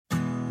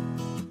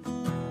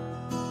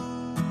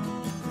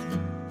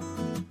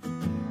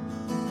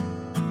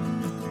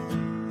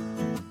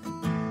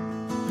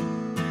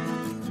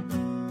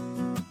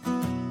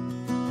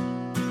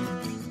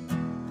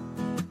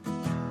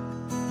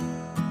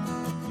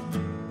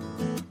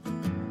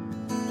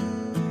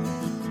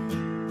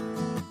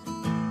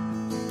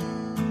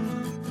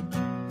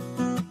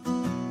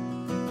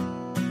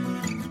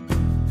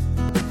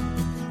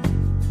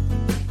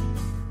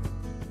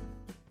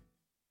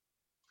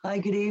Hi,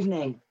 good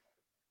evening.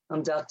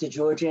 I'm Dr.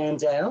 George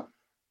Andel,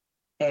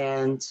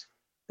 and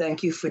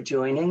thank you for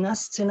joining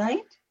us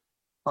tonight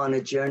on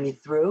a journey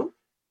through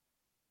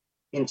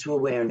into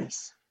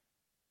awareness.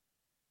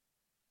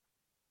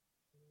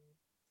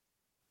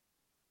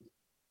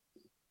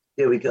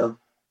 There we go.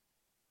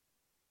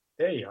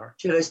 There you are.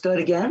 Should I start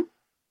again?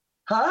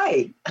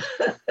 Hi,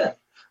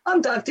 I'm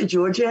Dr.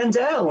 George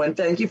Andel, and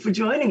thank you for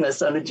joining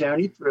us on a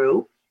journey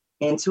through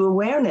into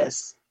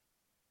awareness.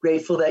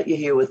 Grateful that you're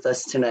here with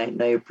us tonight,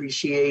 and I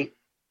appreciate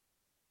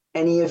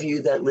any of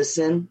you that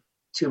listen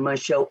to my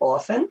show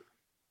often.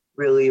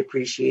 Really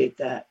appreciate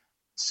that.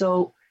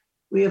 So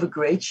we have a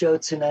great show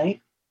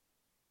tonight.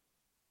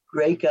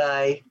 Great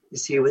guy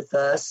is here with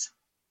us.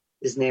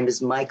 His name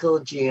is Michael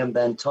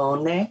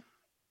Giambatone,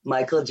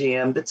 Michael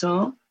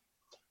Giambatone,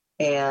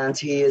 and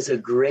he is a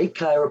great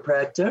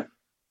chiropractor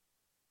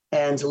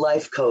and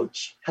life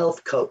coach,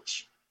 health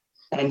coach.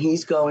 And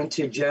he's going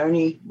to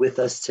journey with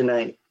us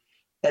tonight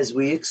as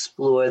we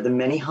explore the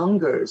many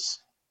hungers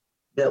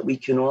that we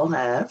can all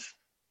have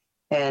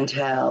and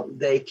how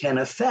they can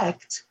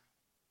affect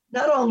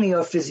not only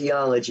our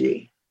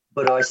physiology,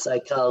 but our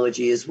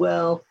psychology as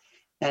well,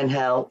 and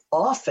how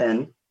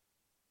often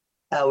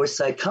our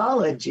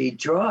psychology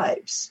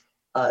drives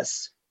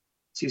us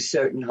to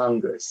certain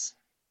hungers.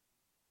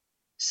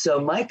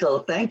 So, Michael,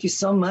 thank you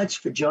so much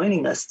for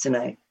joining us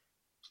tonight.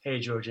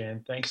 Hey,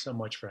 Georgianne, thanks so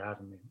much for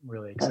having me. I'm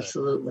really excited.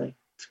 Absolutely.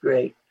 It's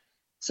great.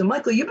 So,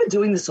 Michael, you've been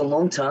doing this a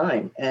long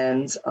time,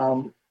 and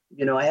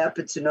I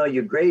happen to know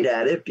you're great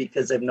at it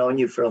because I've known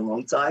you for a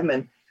long time,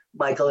 and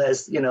Michael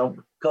has,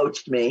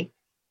 coached me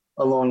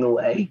along the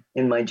way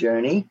in my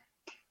journey.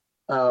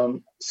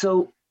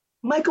 So,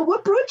 Michael,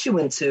 what brought you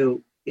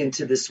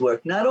into this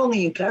work, not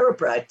only in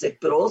chiropractic,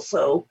 but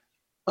also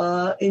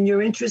in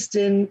your interest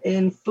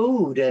in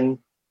food and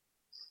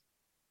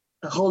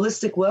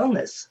holistic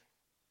wellness?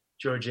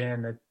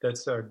 Georgianne,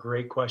 that's a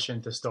great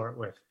question to start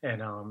with.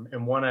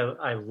 And one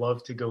I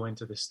love to go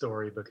into the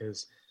story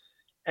because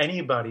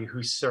anybody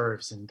who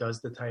serves and does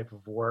the type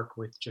of work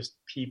with just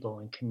people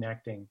and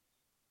connecting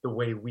the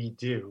way we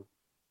do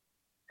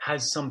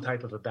has some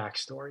type of a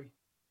backstory.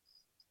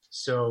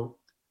 So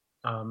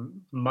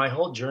my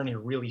whole journey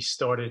really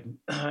started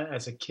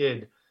as a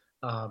kid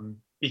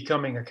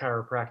becoming a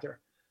chiropractor.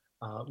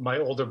 My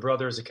older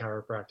brother is a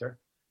chiropractor,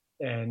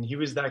 and he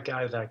was that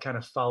guy that I kind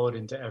of followed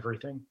into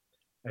everything.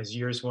 As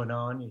years went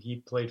on, he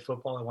played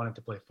football. I wanted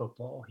to play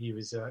football. He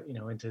was,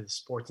 into the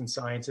sports and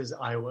sciences.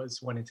 I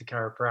went into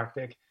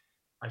chiropractic.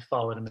 I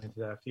followed him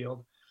into that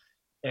field.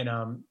 And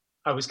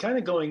I was kind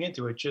of going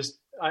into it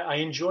I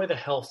enjoy the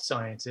health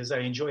sciences.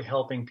 I enjoy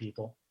helping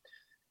people.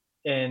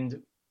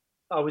 And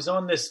I was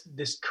on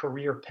this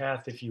career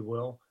path, if you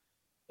will.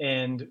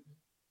 And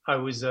I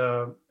was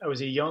a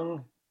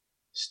young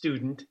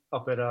student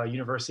up at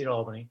University of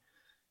Albany.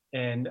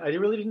 And I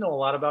really didn't know a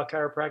lot about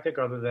chiropractic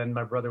other than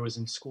my brother was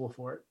in school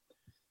for it.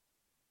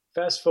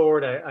 Fast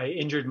forward, I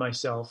injured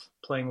myself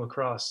playing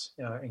lacrosse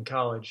in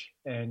college,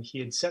 and he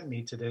had sent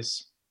me to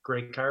this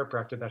great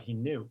chiropractor that he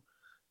knew.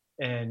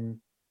 And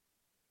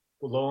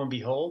lo and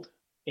behold,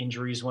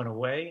 injuries went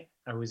away.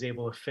 I was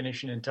able to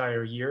finish an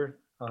entire year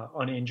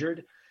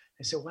uninjured.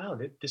 I said, wow,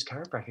 this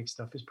chiropractic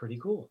stuff is pretty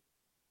cool.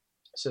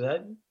 So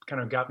that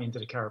kind of got me into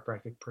the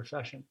chiropractic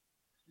profession.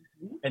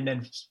 Mm-hmm. And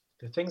then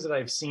the things that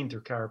I've seen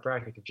through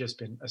chiropractic have just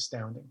been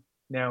astounding.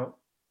 Now,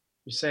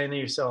 you're saying to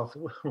yourself,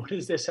 what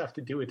does this have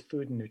to do with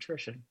food and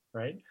nutrition,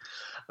 right?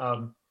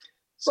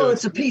 So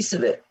it's a piece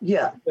of it,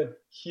 yeah. A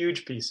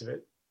huge piece of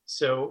it.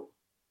 So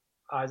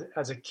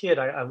as a kid,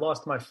 I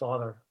lost my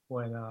father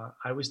when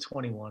I was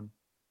 21.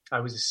 I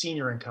was a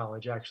senior in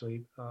college,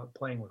 actually,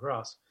 playing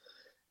lacrosse.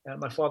 And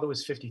my father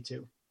was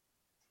 52,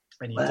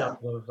 and he died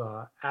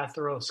of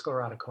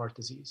atherosclerotic heart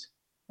disease.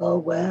 Oh,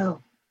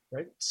 wow.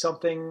 Right?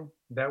 Something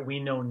that we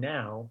know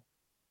now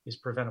is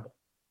preventable.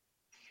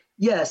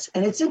 Yes.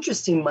 And it's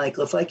interesting,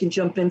 Michael, if I can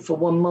jump in for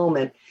one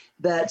moment,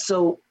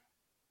 so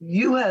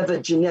you have a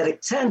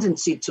genetic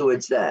tendency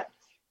towards that.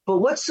 But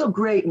what's so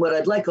great, and what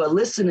I'd like our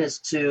listeners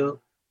to,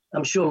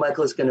 I'm sure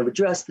Michael is going to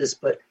address this,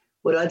 but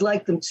what I'd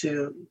like them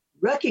to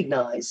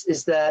recognize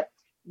is that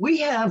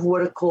we have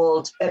what are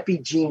called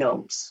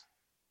epigenomes.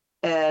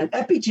 And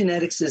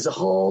epigenetics is a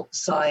whole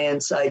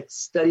science. I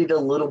studied a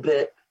little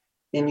bit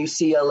in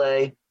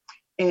UCLA.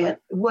 And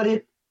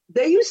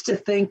they used to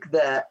think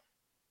that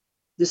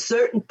the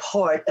certain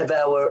part of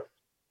our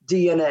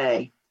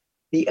DNA,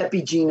 the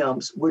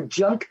epigenomes, were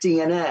junk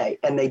DNA,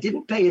 and they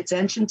didn't pay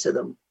attention to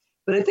them.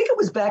 But I think it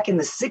was back in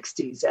the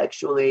 60s,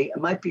 actually, I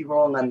might be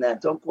wrong on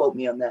that, don't quote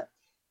me on that,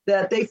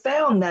 that they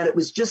found that it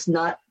was just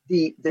not,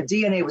 the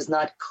DNA was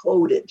not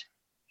coded,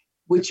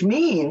 which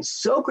means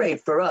so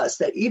great for us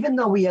that even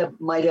though we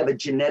might have a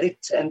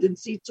genetic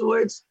tendency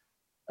towards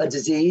a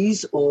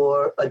disease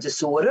or a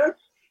disorder,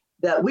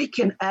 that we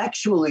can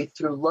actually,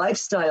 through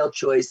lifestyle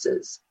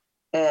choices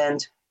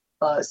and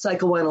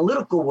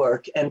psychoanalytical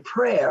work and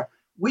prayer,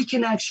 we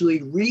can actually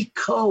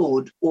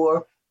recode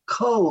or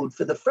code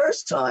for the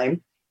first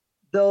time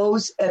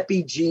those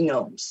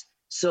epigenomes.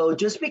 So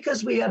just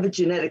because we have a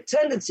genetic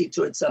tendency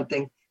towards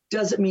something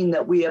doesn't mean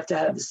that we have to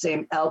have the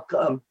same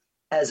outcome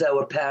as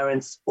our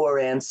parents or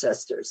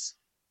ancestors.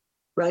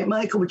 Right,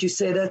 Michael? Would you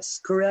say that's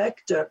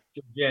correct? Or?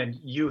 Again,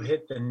 you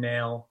hit the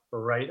nail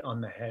right on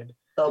the head.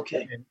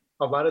 Okay. And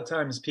a lot of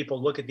times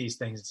people look at these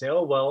things and say,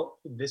 oh, well,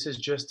 this is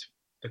just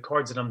the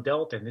cards that I'm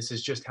dealt and this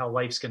is just how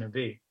life's going to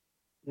be.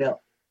 No.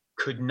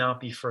 Could not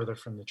be further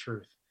from the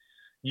truth.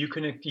 You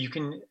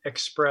can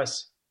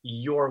express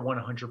your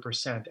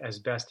 100% as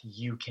best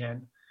you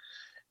can.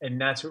 And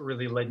that's what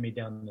really led me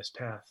down this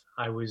path.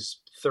 I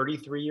was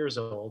 33 years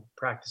old,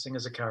 practicing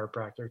as a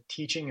chiropractor,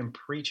 teaching and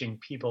preaching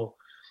people,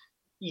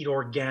 eat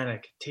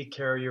organic, take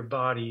care of your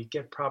body,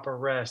 get proper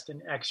rest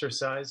and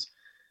exercise.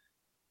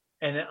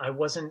 And I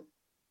wasn't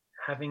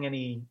having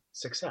any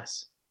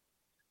success.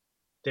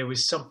 There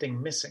was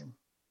something missing.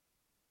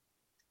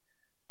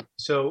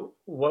 So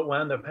what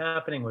wound up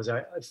happening was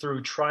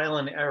through trial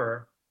and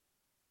error,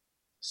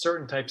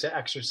 certain types of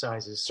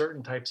exercises,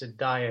 certain types of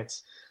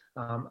diets,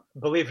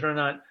 believe it or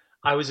not,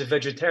 I was a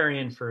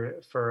vegetarian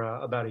for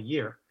about a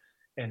year.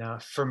 And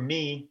for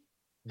me,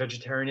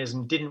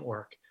 vegetarianism didn't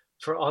work.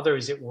 For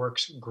others, it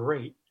works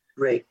great.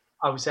 Great.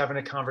 I was having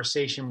a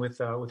conversation with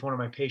one of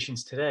my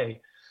patients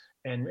today,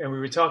 and we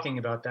were talking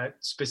about that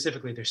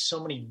specifically. There's so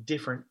many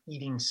different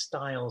eating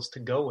styles to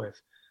go with.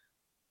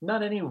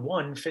 Not any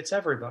one fits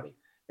everybody.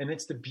 And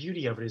it's the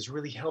beauty of it, is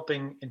really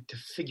helping and to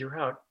figure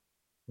out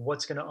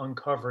what's going to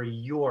uncover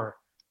your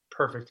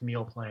perfect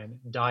meal plan,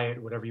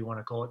 diet, whatever you want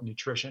to call it,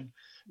 nutrition.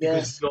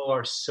 Because we all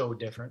are so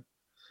different.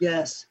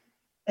 Yes.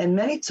 And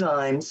many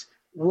times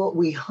what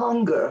we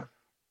hunger,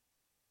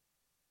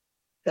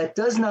 that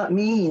does not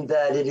mean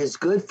that it is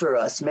good for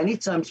us. Many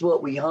times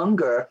what we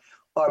hunger,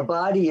 our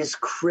body is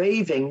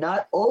craving,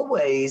 not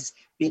always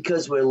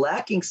because we're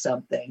lacking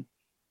something,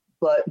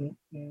 but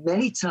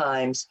many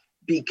times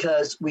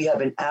because we have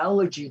an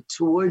allergy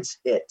towards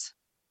it.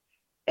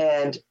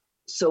 And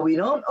so we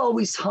don't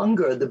always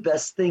hunger the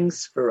best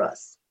things for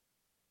us.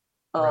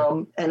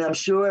 Right. And I'm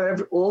sure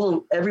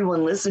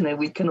everyone listening,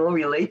 we can all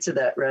relate to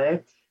that,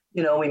 right?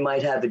 You know, we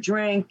might have a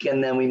drink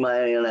and then we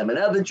might have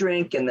another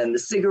drink, and then the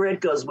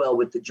cigarette goes well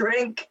with the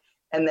drink,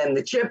 and then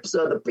the chips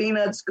or the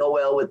peanuts go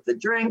well with the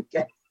drink,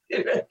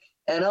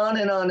 and on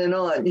and on and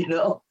on. You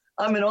know,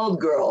 I'm an old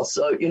girl,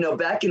 so, you know,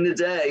 back in the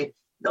day,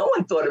 no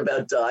one thought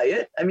about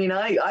diet. I mean,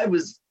 I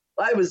was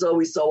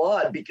always so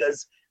odd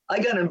because I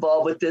got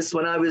involved with this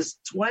when I was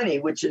 20,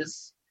 which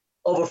is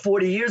over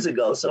 40 years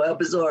ago. So how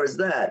bizarre is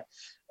that?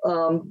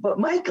 But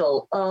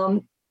Michael,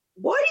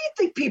 why do you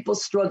think people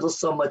struggle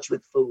so much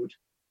with food?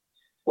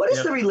 What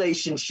is the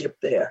relationship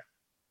there?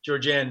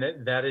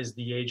 Georgianne, that is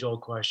the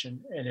age-old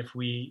question. And if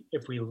we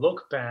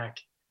look back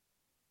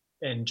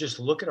and just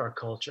look at our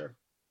culture,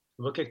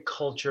 look at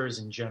cultures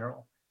in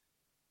general,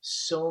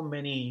 so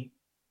many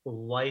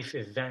life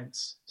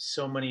events,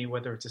 so many,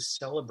 whether it's a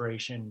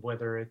celebration,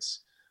 whether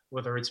it's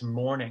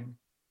mourning,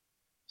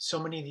 so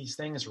many of these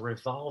things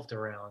revolved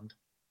around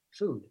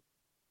food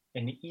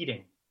and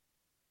eating.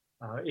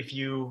 If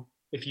you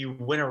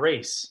win a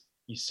race,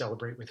 you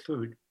celebrate with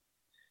food.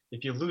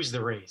 If you lose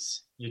the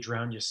race, you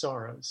drown your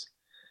sorrows.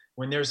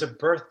 When there's a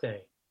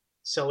birthday,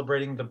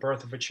 celebrating the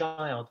birth of a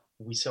child,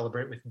 we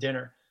celebrate with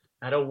dinner.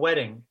 At a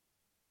wedding,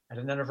 at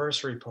an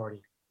anniversary party,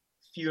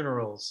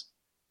 funerals,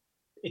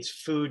 it's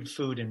food,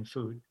 food, and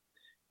food.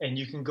 And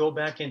you can go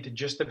back into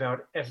just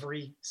about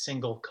every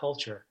single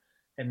culture,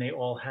 and they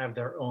all have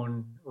their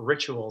own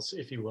rituals,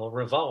 if you will,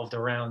 revolved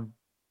around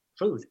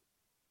food,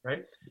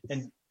 right?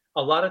 And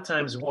a lot of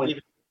times we'll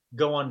even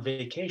go on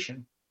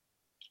vacation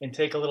and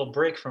take a little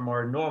break from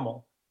our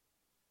normal,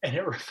 and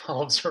it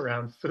revolves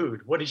around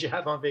food. What did you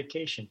have on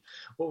vacation?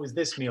 What was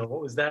this meal?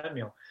 What was that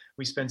meal?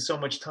 We spend so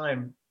much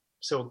time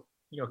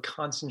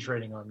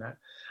concentrating on that.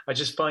 I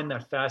just find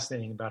that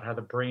fascinating about how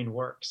the brain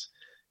works.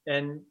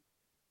 And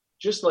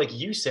just like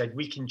you said,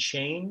 we can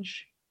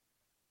change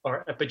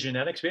our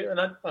epigenetics,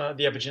 not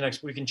the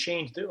epigenetics, but we can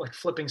change, like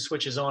flipping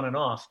switches on and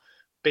off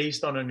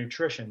based on our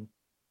nutrition.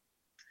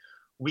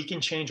 We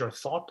can change our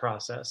thought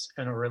process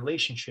and our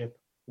relationship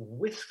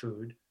with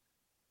food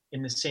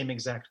in the same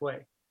exact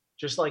way.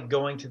 Just like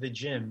going to the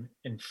gym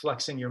and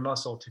flexing your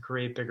muscle to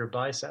create bigger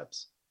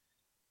biceps.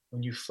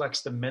 When you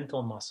flex the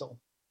mental muscle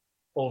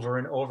over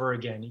and over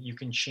again, you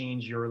can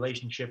change your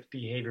relationship,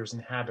 behaviors,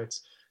 and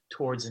habits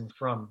towards and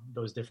from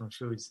those different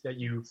foods that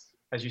you,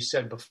 as you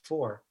said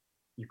before,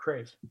 you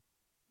crave.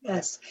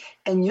 Yes.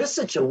 And you're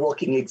such a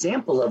walking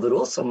example of it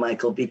also,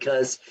 Michael,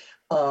 because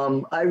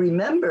I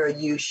remember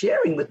you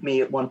sharing with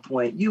me at one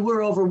point, you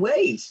were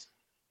overweight,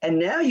 and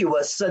now you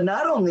are. So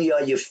not only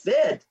are you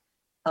fit,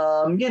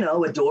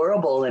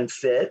 adorable and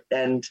fit,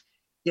 and,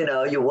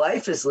 your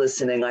wife is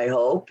listening, I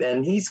hope,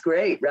 and he's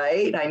great,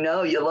 right? I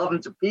know you love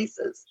him to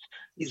pieces.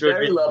 He's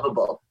very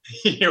lovable.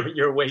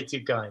 You're way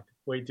too kind.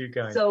 Way too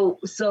kind. So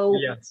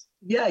yes.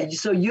 Yeah.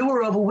 So you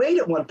were overweight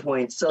at one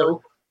point.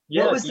 So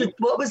what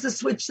was the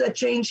switch that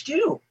changed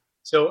you?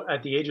 So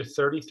at the age of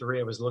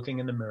 33, I was looking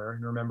in the mirror,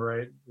 and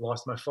remember, I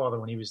lost my father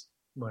when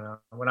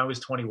I was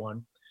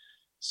 21.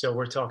 So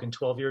we're talking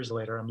 12 years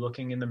later. I'm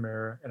looking in the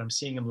mirror, and I'm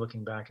seeing him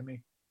looking back at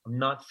me. I'm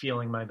not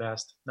feeling my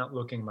best, not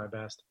looking my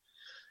best.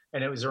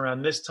 And it was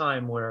around this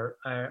time where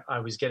I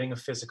was getting a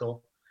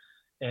physical,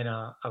 and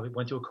I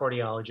went to a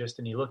cardiologist,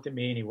 and he looked at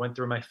me and he went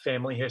through my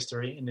family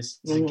history. And this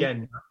is,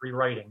 again, not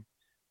rewriting,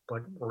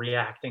 but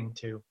reacting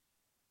to.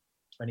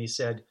 And he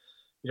said,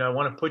 I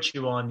want to put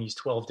you on these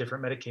 12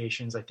 different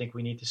medications. I think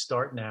we need to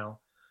start now.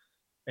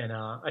 And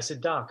I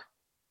said, Doc,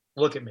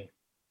 look at me.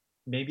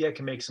 Maybe I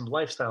can make some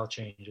lifestyle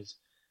changes.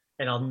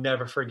 And I'll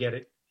never forget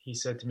it. He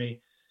said to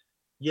me,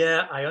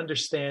 yeah, I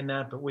understand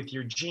that, but with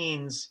your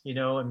genes,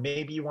 and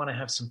maybe you want to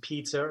have some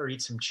pizza or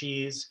eat some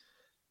cheese.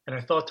 And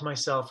I thought to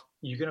myself,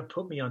 you're going to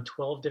put me on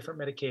 12 different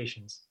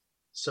medications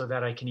so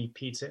that I can eat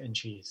pizza and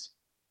cheese.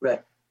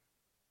 Right.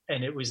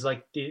 And it was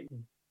like the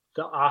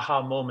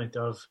aha moment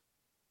of,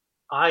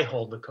 I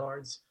hold the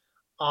cards.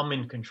 I'm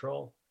in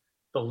control.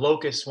 The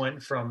locus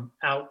went from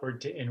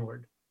outward to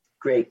inward.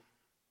 Great.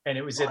 And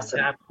it was awesome.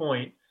 At that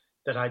point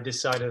that I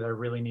decided I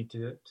really need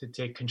to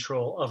take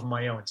control of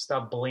my own,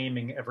 stop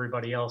blaming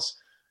everybody else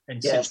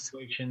and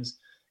situations.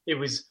 It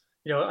was,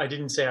 I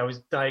didn't say I was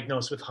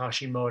diagnosed with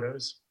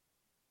Hashimoto's.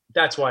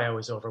 That's why I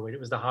was overweight. It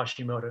was the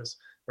Hashimoto's,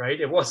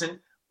 right? It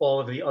wasn't all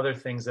of the other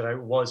things that I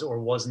was or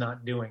was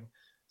not doing.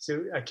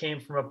 So I came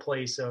from a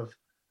place of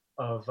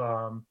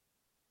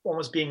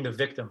almost being the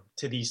victim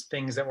to these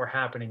things that were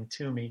happening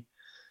to me,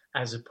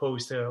 as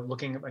opposed to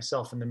looking at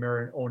myself in the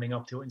mirror and owning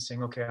up to it and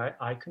saying, okay,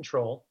 I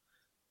control.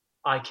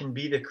 I can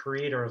be the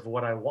creator of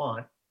what I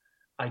want.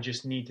 I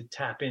just need to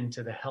tap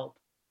into the help.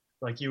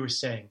 Like you were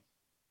saying,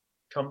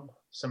 come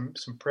some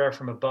prayer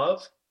from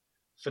above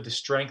for the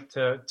strength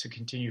to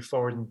continue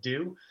forward and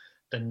do,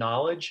 the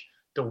knowledge,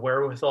 the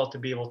wherewithal to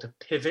be able to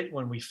pivot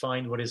when we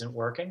find what isn't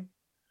working,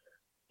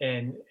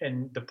 and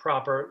the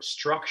proper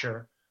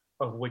structure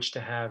of which to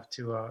have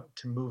to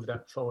move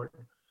that forward.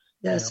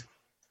 Yes.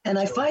 And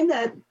I find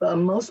that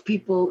most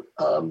people,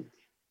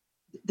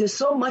 there's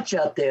so much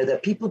out there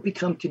that people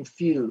become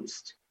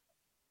confused.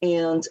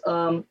 And,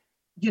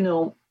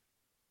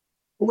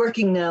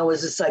 working now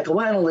as a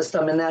psychoanalyst,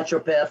 I'm a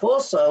naturopath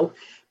also,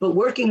 but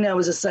working now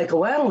as a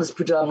psychoanalyst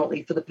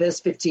predominantly for the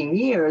past 15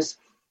 years,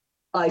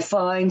 I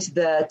find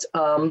that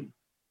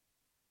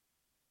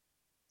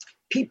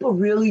people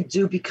really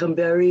do become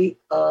very,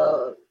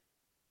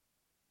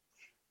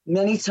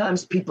 many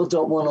times people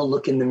don't want to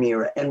look in the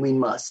mirror, and we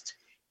must.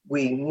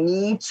 We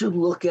need to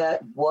look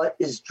at what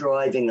is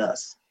driving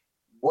us,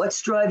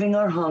 what's driving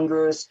our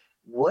hungers,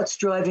 what's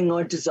driving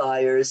our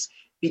desires,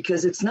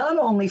 because it's not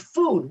only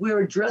food.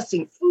 We're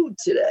addressing food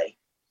today,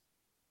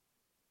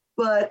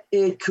 but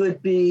it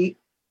could be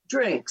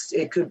drinks.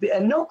 It could be,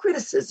 and no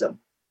criticism.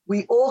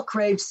 We all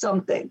crave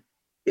something.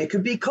 It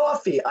could be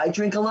coffee. I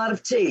drink a lot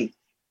of tea.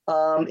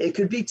 It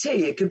could be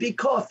tea. It could be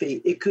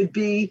coffee. It could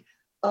be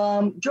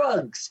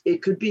drugs.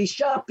 It could be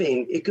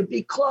shopping. It could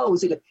be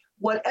clothes.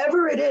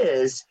 Whatever it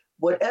is,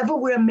 whatever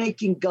we're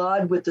making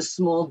God with a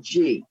small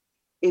g,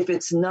 if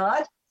it's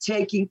not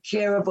taking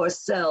care of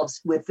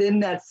ourselves within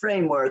that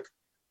framework,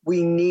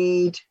 we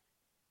need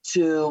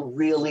to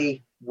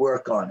really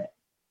work on it.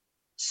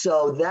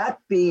 So that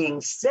being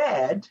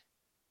said,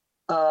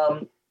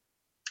 I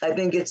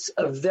think it's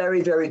a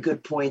very, very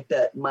good point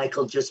that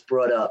Michael just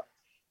brought up.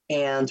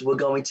 And we're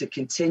going to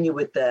continue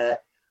with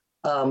that.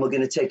 We're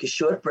going to take a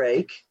short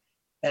break,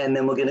 and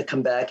then we're going to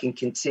come back and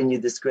continue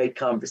this great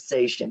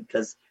conversation,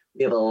 because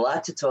we have a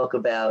lot to talk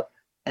about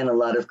and a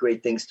lot of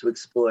great things to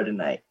explore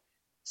tonight.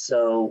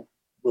 So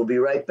we'll be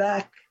right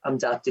back. I'm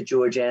Dr.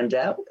 George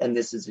Andow, and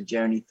this is A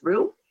Journey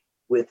Through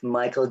with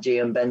Michael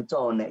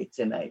Giambentone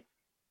tonight.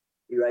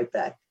 Be right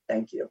back.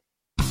 Thank you.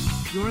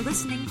 You're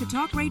listening to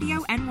Talk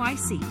Radio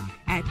NYC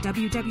at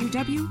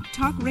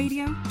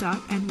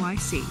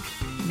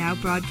www.talkradio.nyc. Now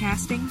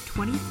broadcasting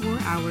 24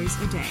 hours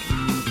a day.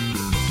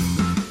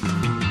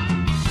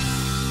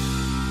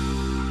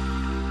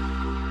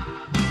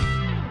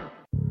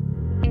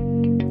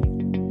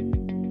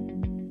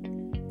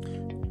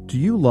 Do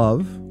you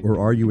love, or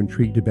are you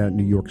intrigued about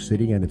New York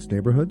City and its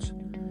neighborhoods?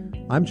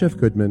 I'm Jeff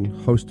Goodman,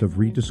 host of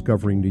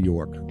Rediscovering New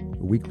York,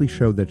 a weekly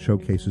show that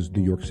showcases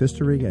New York's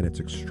history and its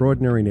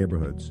extraordinary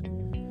neighborhoods.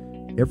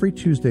 Every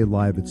Tuesday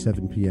live at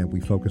 7 p.m.,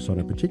 we focus on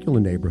a particular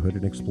neighborhood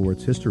and explore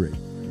its history,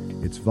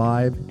 its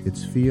vibe,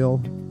 its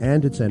feel,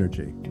 and its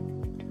energy.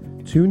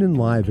 Tune in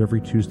live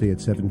every Tuesday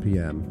at 7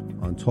 p.m.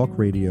 on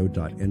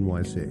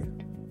talkradio.nyc.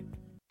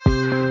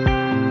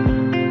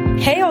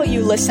 Hey, all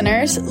you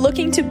listeners,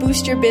 looking to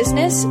boost your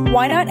business?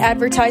 Why not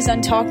advertise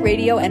on Talk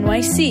Radio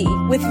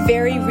NYC with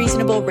very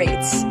reasonable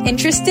rates?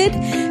 Interested?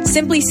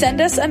 Simply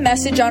send us a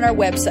message on our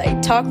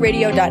website,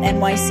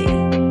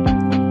 talkradio.nyc.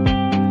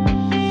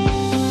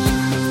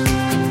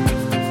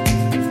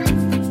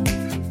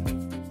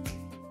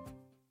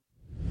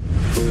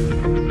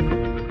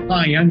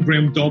 Hi, I'm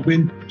Graham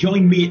Dobbin.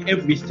 Join me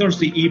every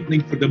Thursday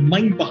evening for the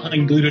Mind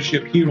Behind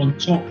Leadership here on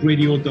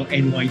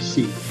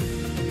talkradio.nyc.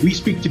 We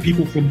speak to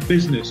people from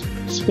business,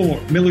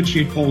 sport,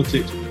 military and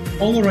politics,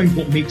 all around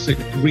what makes a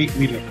great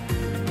leader.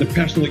 The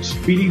personal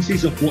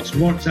experiences of what's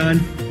worked and,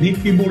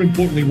 maybe more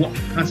importantly, what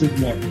hasn't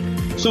worked.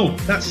 So,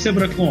 that's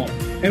 7 o'clock.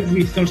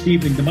 Every Thursday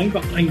evening, the Mind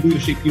Behind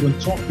Leadership here on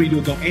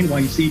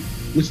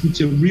talkradio.nyc. Listen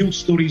to real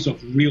stories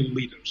of real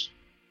leaders.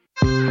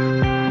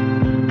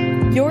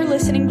 You're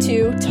listening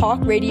to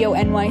Talk Radio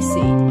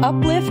NYC.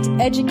 Uplift,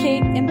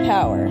 educate,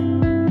 empower.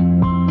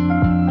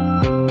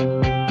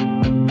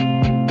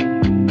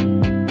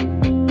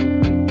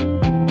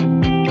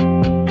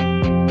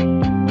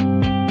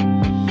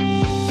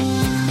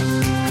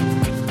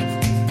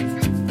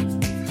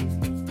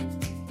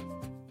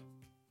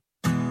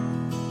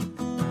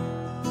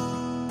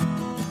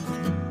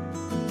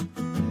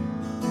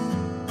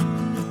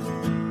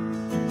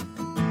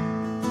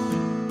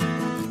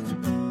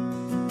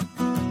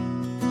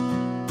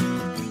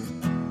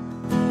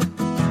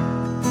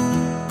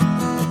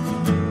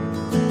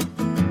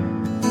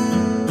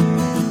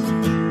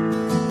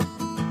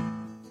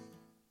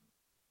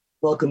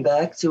 Welcome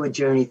back to A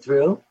Journey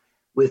Through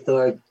with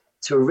our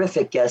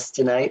terrific guest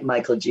tonight,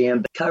 Michael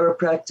Giambetta,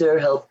 chiropractor,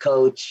 health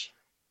coach,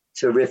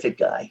 terrific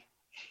guy.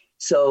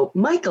 So,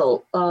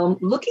 Michael,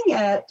 looking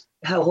at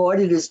how hard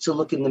it is to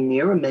look in the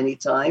mirror many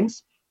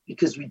times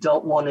because we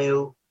don't want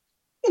to,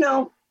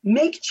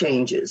 make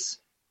changes.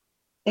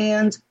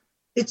 And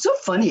it's so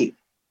funny,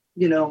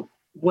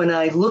 when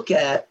I look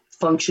at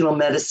functional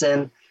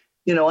medicine,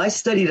 I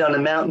studied on a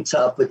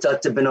mountaintop with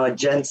Dr. Bernard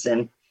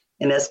Jensen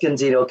in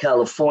Escondido,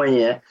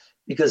 California,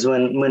 because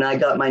when I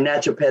got my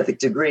naturopathic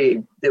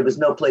degree, there was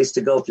no place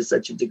to go for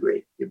such a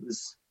degree. It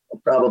was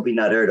probably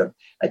not heard of.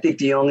 I think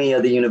the only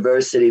other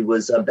university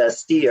was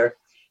Bastyr.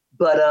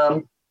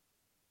 But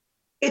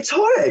it's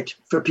hard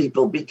for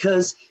people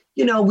because,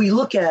 we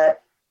look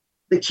at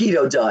the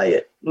keto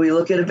diet. We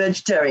look at a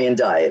vegetarian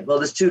diet. Well,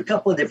 there's a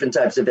couple of different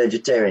types of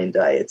vegetarian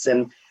diets.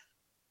 And,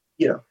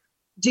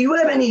 do you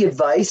have any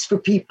advice for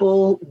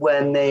people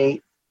when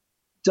they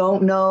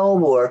don't know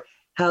or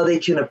how they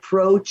can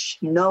approach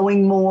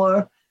knowing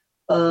more?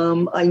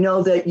 I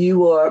know that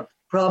you are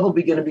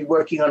probably going to be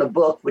working on a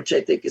book, which I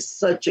think is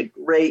such a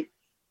great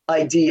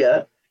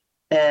idea.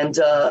 And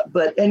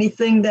but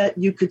anything that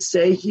you could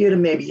say here to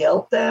maybe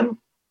help them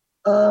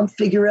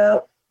figure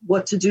out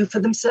what to do for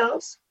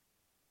themselves?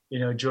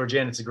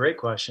 Georgianne, it's a great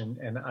question.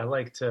 And I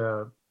like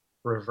to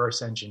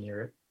reverse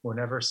engineer it.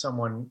 Whenever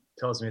someone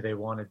tells me they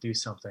want to do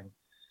something,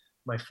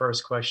 my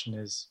first question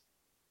is,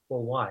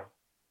 well, why?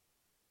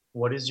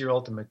 What is your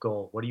ultimate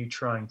goal? What are you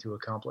trying to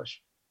accomplish?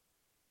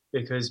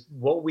 Because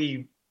what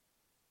we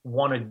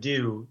want to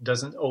do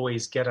doesn't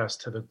always get us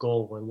to the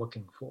goal we're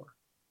looking for.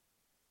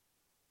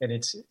 And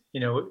it's,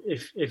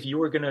 if you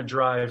were going to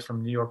drive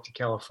from New York to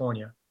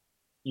California,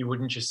 you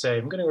wouldn't just say,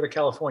 I'm going to go to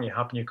California,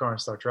 hop in your car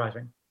and start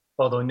driving.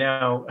 Although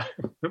now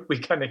we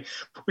kind of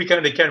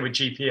can with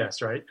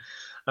GPS, right?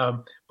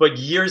 But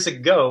years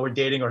ago, we're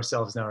dating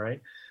ourselves now,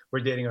 right? We're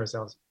dating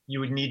ourselves. You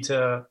would need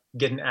to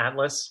get an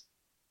atlas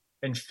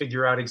and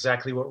figure out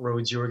exactly what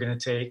roads you were going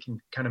to take and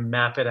kind of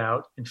map it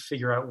out and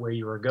figure out where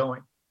you were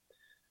going.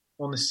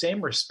 Well, in the same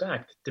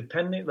respect,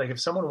 depending, like if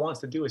someone wants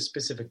to do a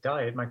specific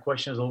diet, my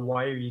question is, well,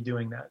 why are you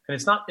doing that? And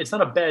it's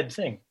not a bad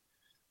thing,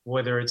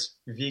 whether it's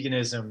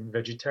veganism,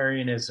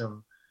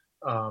 vegetarianism,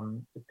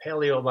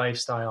 paleo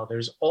lifestyle,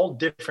 there's all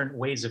different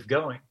ways of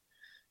going.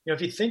 If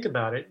you think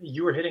about it,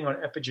 you were hitting on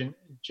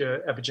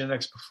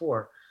epigenetics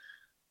before.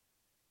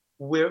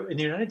 We're in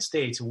the United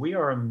States, we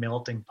are a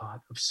melting pot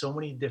of so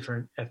many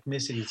different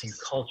ethnicities and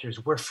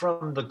cultures. We're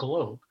from the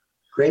globe.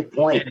 Great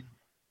point. And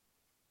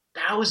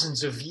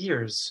thousands of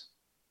years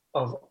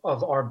of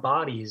our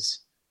bodies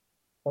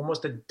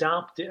almost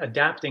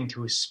adapting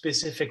to a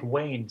specific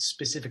way and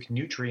specific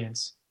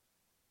nutrients.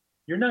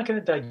 You're not going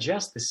to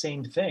digest the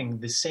same thing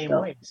the same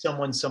way as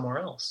someone somewhere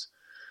else.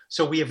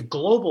 So we have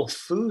global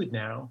food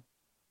now,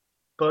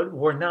 but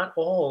we're not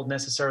all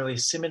necessarily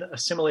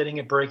assimilating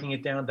it, breaking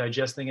it down,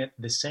 digesting it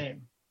the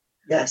same.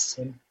 Yes.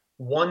 And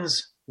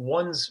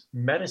one's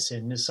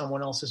medicine is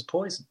someone else's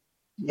poison.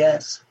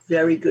 Yes.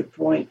 Very good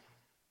point.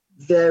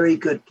 Very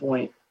good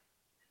point.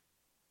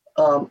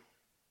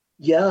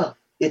 Yeah,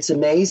 it's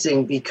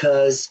amazing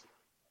because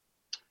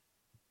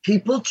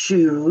people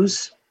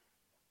choose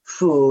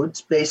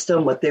foods based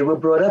on what they were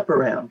brought up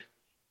around,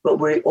 but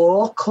we're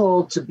all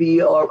called to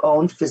be our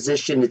own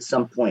physician at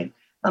some point.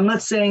 I'm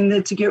not saying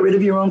that to get rid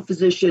of your own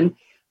physician,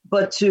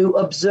 but to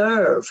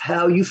observe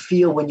how you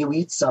feel when you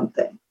eat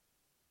something.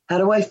 How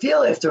do I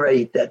feel after I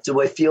eat that?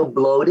 Do I feel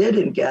bloated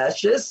and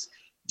gaseous?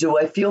 Do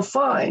I feel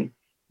fine?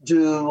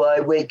 Do I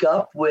wake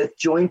up with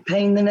joint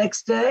pain the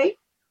next day?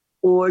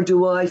 Or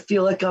do I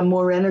feel like I'm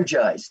more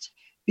energized?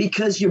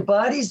 Because your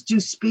bodies do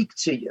speak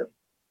to you.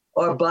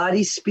 Our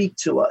bodies speak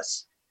to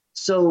us.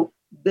 So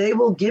they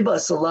will give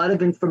us a lot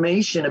of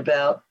information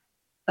about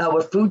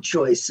our food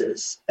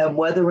choices and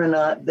whether or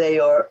not they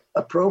are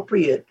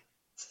appropriate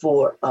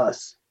for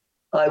us.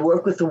 I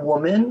work with a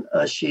woman.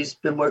 She's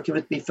been working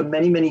with me for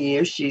many, many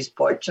years. She's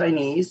part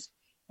Chinese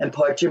and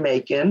part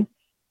Jamaican,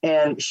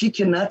 and she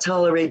cannot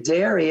tolerate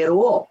dairy at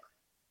all.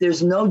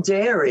 There's no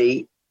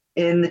dairy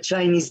in the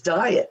Chinese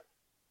diet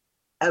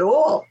at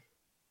all.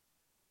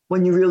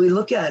 When you really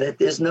look at it,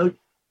 there's no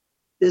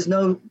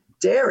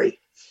dairy.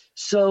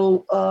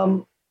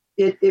 So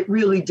it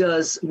really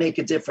does make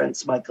a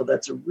difference, Michael.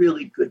 That's a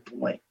really good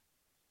point.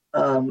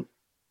 I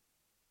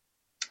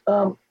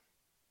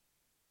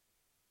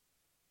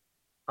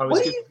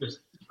was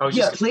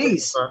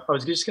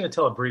just going to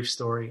tell a brief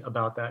story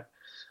about that.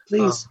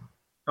 Please.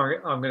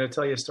 I'm going to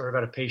tell you a story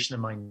about a patient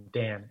of mine,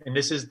 Dan, and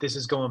this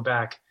is going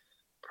back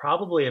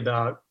probably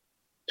about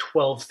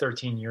 12,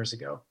 13 years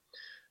ago.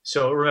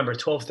 So remember,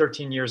 12,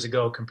 13 years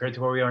ago compared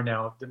to where we are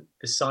now,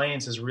 the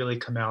science has really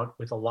come out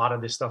with a lot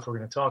of this stuff we're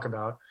going to talk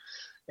about,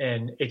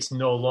 and it's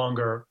no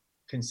longer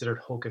considered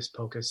hocus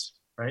pocus,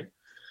 right?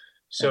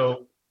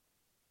 So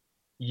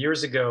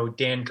years ago,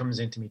 Dan comes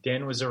into me.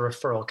 Dan was a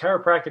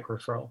chiropractic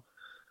referral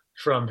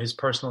from his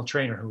personal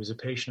trainer, who was a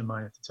patient of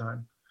mine at the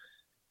time.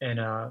 And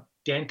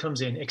Dan comes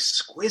in,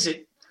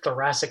 exquisite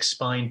thoracic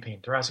spine pain.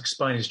 Thoracic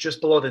spine is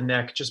just below the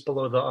neck, just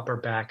below the upper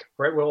back,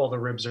 right where all the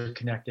ribs are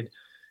connected.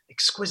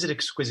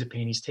 Exquisite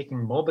pain. He's taking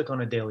Mobic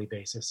on a daily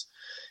basis.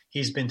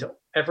 He's been to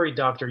every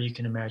doctor you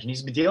can imagine.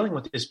 He's been dealing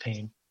with this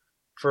pain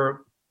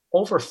for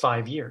over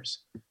 5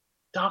 years.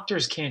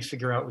 Doctors can't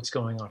figure out what's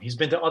going on. He's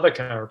been to other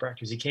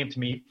chiropractors. He came to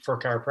me for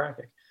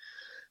chiropractic.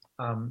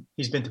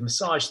 He's been to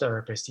massage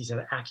therapists. He's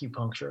had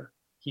acupuncture.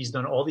 He's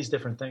done all these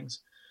different things.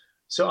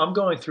 So I'm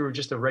going through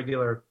just a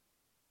regular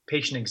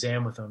patient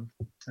exam with him.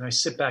 And I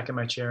sit back in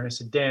my chair and I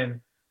said,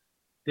 Dan,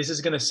 this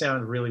is going to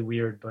sound really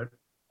weird, but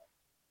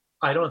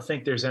I don't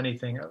think there's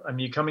anything. I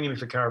mean, you're coming to me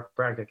for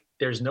chiropractic.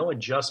 There's no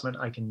adjustment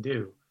I can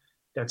do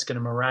that's going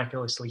to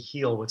miraculously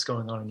heal what's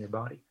going on in your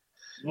body.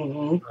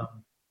 Mm-hmm.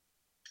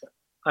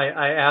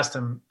 I asked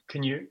him,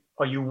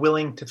 are you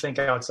willing to think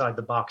outside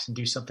the box and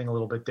do something a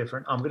little bit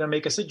different? I'm going to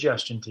make a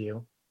suggestion to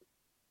you,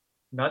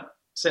 not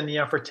sending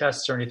you out for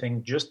tests or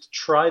anything. Just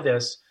try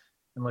this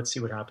and let's see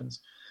what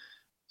happens.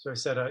 So I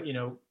said,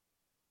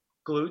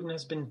 gluten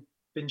has been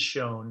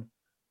shown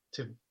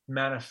to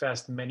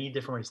manifest many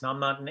different ways. Now, I'm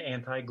not an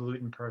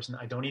anti-gluten person.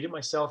 I don't eat it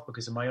myself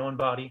because of my own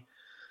body.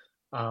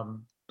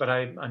 But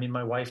I mean,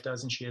 my wife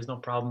does, and she has no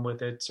problem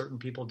with it. Certain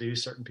people do,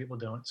 certain people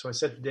don't. So I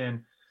said to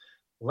Dan,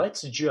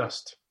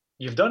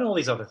 you've done all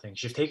these other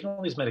things. You've taken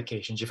all these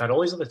medications. You've had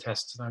all these other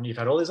tests done. You've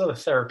had all these other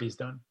therapies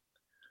done.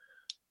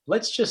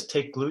 Let's just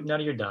take gluten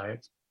out of your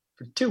diet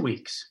for 2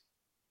 weeks.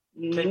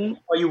 Mm-hmm. Okay?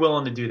 Are you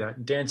willing to do that?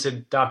 And Dan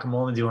said, Doc, I'm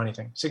willing to do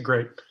anything. I said,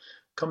 great.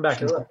 Come back.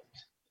 Sure.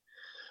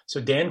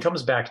 So Dan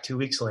comes back 2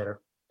 weeks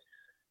later.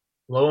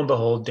 Lo and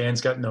behold,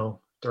 Dan's got no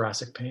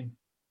thoracic pain.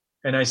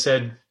 And I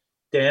said,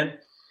 Dan,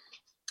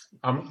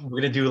 we're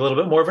going to do a little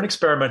bit more of an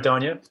experiment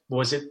on you.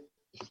 Was it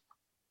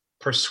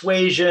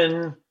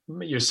persuasion,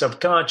 your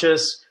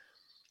subconscious?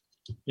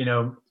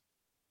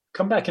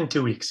 Come back in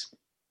 2 weeks.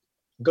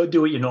 Go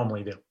do what you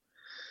normally do.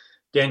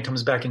 Dan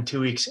comes back in 2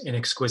 weeks in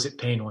exquisite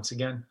pain once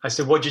again. I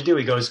said, what'd you do?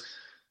 He goes,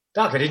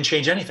 Doc, I didn't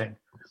change anything.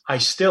 I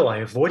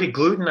avoided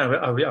gluten.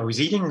 I was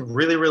eating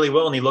really, really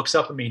well. And he looks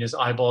up at me and his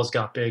eyeballs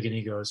got big and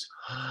he goes,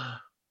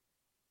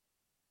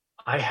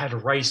 I had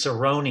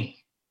rice-a-roni.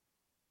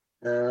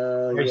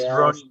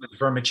 Rice-a-roni with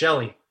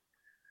vermicelli.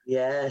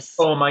 Yes.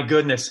 Oh my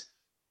goodness.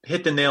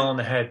 Hit the nail on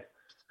the head.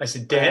 I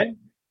said, Dan,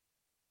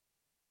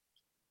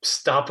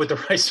 stop with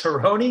the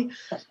rice-a-roni.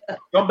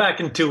 Come back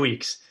in 2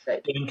 weeks.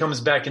 Right. Dan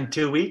comes back in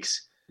 2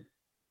 weeks.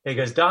 He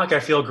goes, Doc, I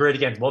feel great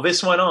again. Well,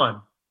 this went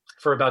on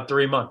for about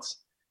 3 months.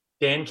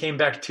 Dan came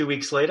back 2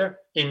 weeks later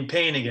in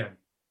pain again.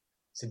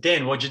 I said,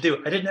 Dan, what'd you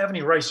do? I didn't have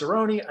any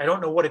rice-a-roni. I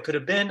don't know what it could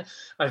have been.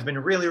 I've been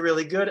really,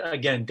 really good.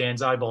 Again,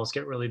 Dan's eyeballs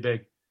get really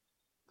big. I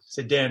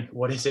said, Dan,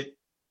 what is it?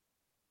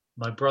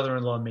 My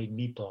brother-in-law made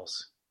meatballs.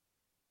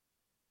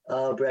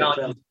 Oh,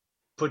 breadcrumbs.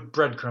 Put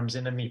breadcrumbs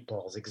in the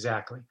meatballs,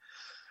 exactly.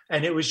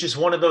 And it was just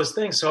one of those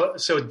things.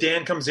 So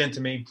Dan comes into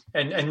me,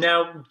 and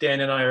now Dan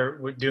and I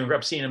we're doing.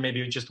 I'm seeing him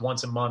maybe just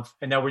once a month,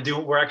 and now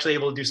we're actually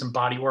able to do some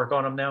body work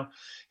on him now.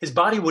 His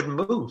body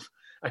wouldn't move.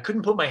 I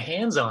couldn't put my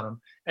hands on him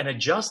and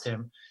adjust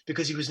him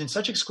because he was in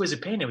such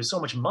exquisite pain. There was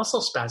so much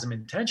muscle spasm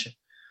and tension.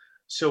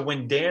 So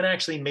when Dan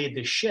actually made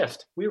this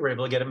shift, we were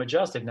able to get him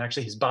adjusted, and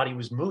actually his body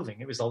was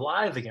moving. It was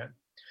alive again.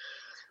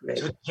 Right.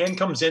 So Dan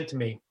comes into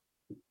me,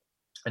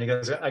 and he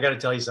goes, I got to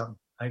tell you something.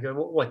 I go,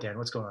 what, Dan?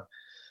 What's going on?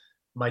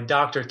 My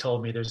doctor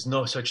told me there's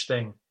no such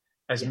thing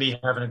as me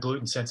having a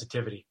gluten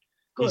sensitivity.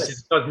 He said,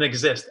 it doesn't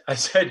exist. I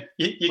said,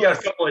 you got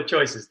a couple of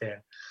choices,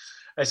 Dan.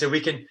 I said, we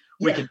can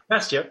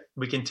test you.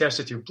 We can test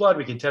it through blood.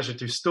 We can test it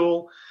through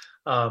stool.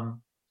 What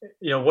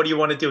do you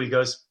want to do? He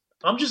goes,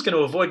 I'm just going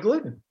to avoid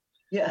gluten.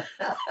 Yeah.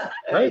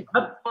 Right?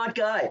 Smart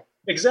guy.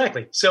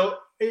 Exactly. So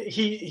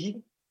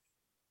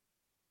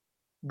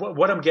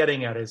what I'm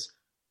getting at is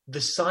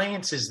the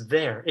science is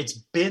there. It's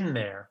been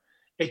there.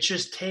 It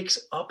just takes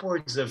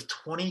upwards of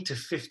 20 to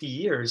 50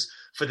 years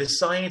for the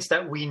science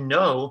that we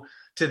know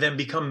to then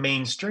become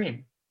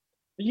mainstream.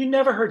 You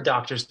never heard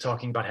doctors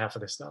talking about half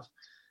of this stuff.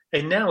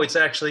 And now it's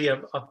actually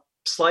a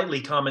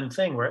slightly common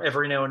thing where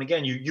every now and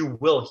again you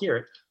will hear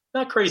it.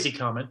 Not crazy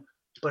common,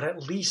 but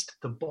at least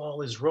the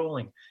ball is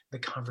rolling. The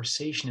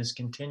conversation is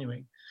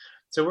continuing.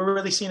 So we're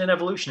really seeing an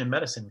evolution in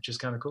medicine, which is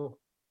kind of cool.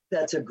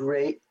 That's a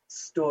great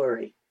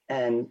story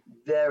and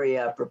very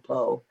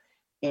apropos.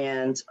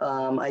 And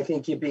I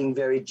think you're being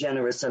very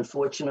generous.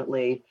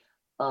 Unfortunately,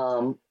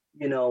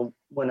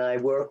 when I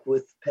work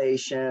with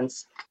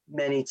patients,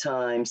 many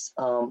times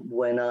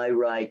when I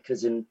write,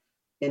 because in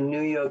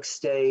New York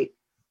State,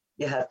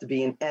 you have to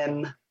be an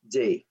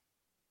MD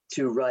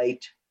to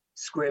write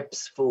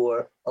scripts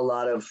for a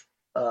lot of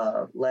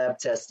lab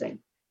testing.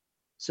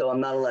 So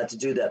I'm not allowed to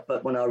do that.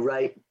 But when I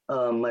write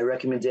my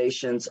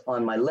recommendations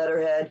on my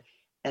letterhead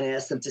and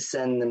ask them to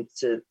send them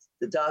to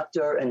the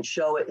doctor and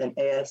show it and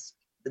ask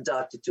the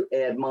doctor to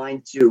add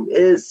mine to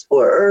his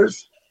or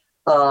hers,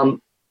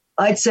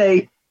 I'd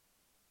say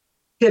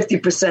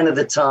 50% of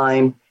the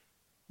time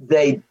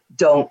they've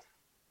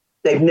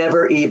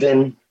never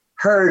even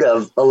heard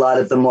of a lot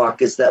of the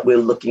markers that we're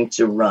looking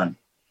to run.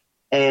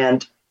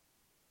 And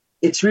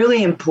it's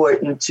really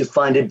important to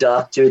find a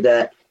doctor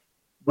that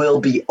will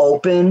be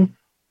open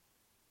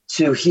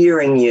to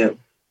hearing you,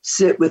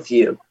 sit with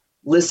you,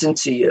 listen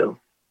to you.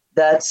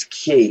 That's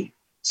key,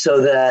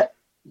 so that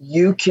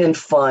you can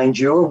find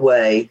your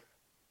way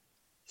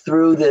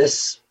through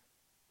this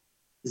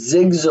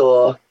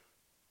zigzag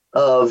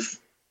of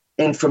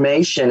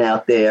information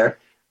out there,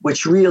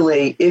 which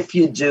really, if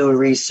you do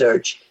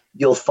research,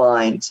 you'll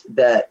find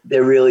that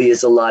there really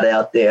is a lot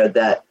out there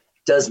that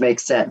does make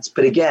sense.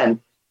 But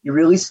again, you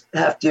really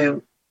have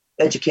to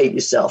educate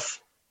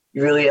yourself.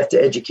 You really have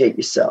to educate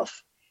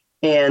yourself.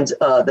 And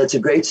that's a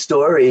great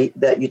story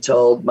that you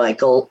told,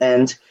 Michael.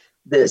 And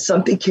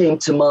something came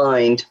to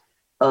mind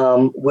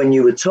when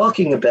you were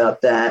talking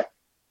about that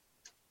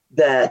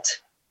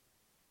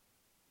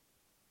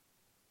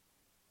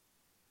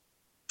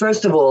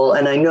first of all,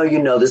 and I know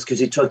you know this because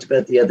you talked about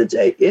it the other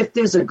day, if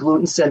there's a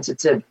gluten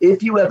sensitive,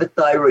 if you have a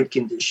thyroid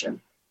condition,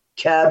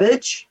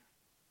 cabbage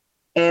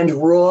and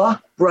raw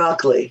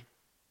broccoli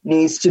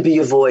needs to be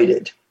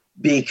avoided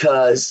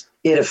because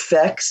it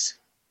affects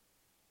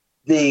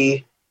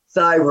the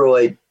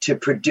thyroid to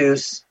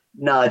produce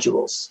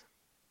nodules.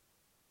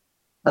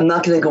 I'm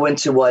not going to go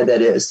into why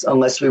that is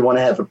unless we want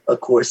to have a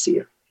course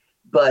here.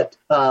 But,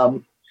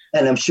 and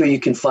I'm sure you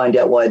can find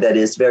out why that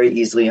is very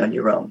easily on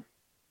your own.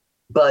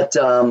 But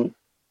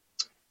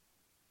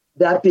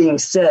that being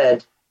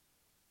said,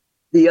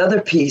 the other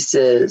piece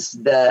is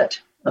that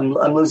I'm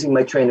losing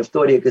my train of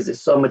thought here because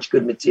there's so much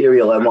good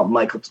material I want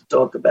Michael to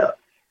talk about.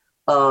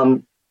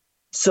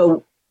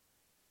 So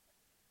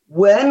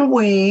when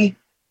we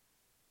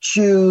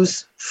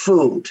choose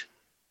food,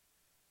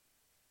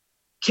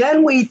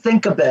 can we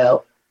think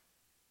about,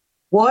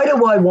 why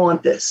do I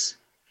want this?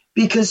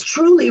 Because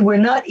truly we're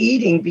not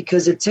eating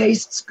because it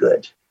tastes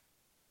good.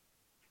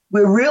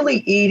 We're really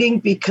eating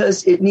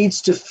because it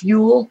needs to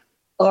fuel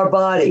our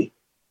body.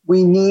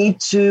 We need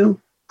to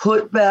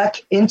put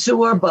back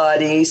into our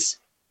bodies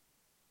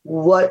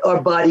what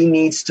our body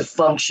needs to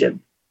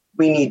function.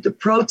 We need the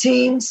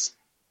proteins,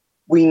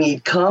 we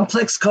need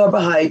complex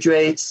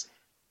carbohydrates,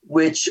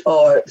 which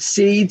are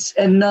seeds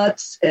and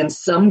nuts and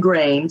some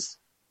grains,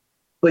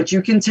 but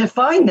you can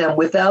find them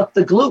without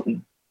the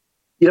gluten.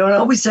 You don't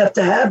always have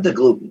to have the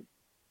gluten.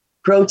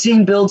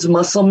 Protein builds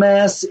muscle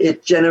mass.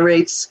 It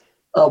generates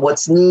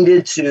what's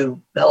needed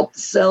to help the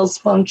cells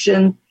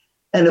function.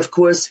 And of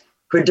course,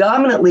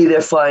 predominantly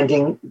they're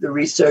finding, the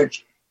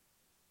research,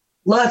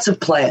 lots of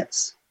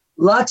plants,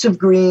 lots of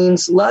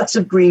greens, lots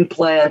of green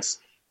plants.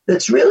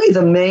 That's really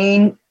the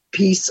main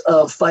piece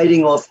of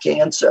fighting off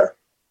cancer,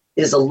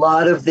 is a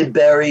lot of the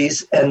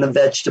berries and the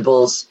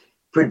vegetables,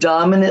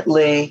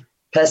 predominantly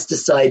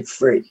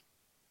pesticide-free.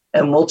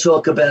 And we'll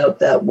talk about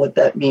that, what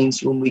that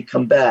means when we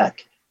come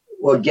back.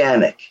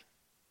 Organic,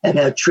 and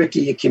how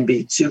tricky it can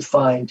be to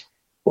find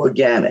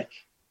organic.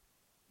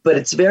 But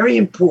it's very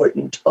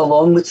important,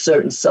 along with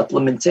certain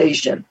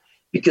supplementation,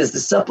 because the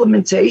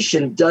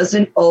supplementation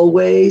doesn't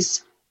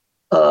always,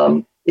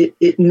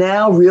 it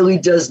now really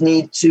does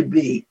need to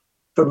be,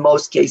 for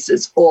most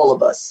cases, all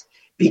of us,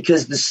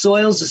 because the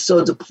soils are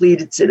so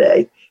depleted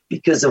today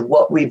because of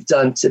what we've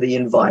done to the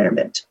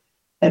environment.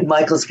 And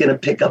Michael's going to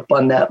pick up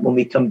on that when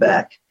we come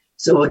back.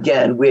 So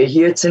again, we're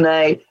here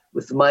tonight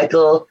with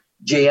Michael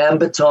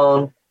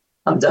Giambattone.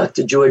 I'm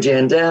Dr. George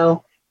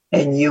Andau,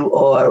 and you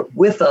are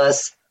with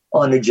us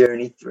on a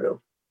journey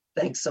through.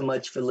 Thanks so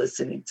much for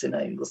listening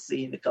tonight. We'll see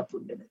you in a couple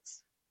of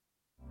minutes.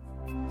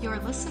 You're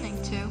listening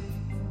to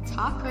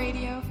Talk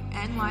Radio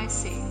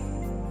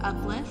NYC.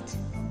 Uplift,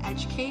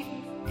 educate,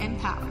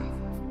 empower.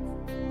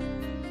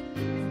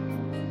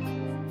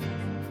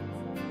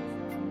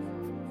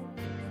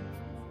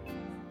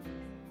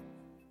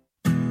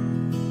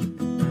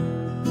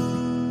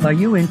 Are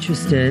you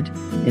interested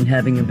in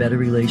having a better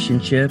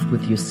relationship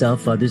with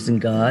yourself, others, and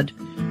God?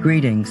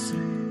 Greetings.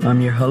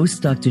 I'm your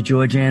host, Dr.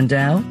 George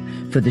Andau,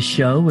 for the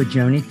show A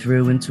Journey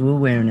Through into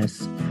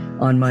Awareness.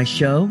 On my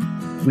show,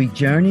 we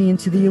journey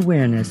into the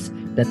awareness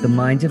that the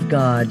mind of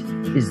God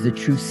is the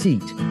true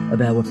seat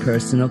of our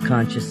personal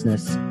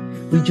consciousness.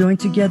 We join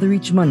together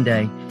each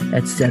Monday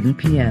at 7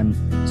 p.m.,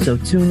 so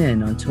tune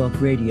in on Talk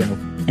Radio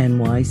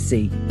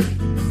NYC.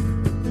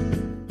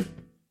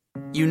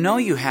 You know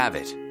you have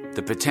it.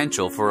 The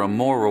potential for a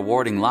more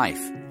rewarding life,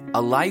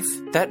 a life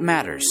that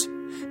matters.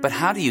 But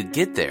how do you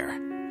get there?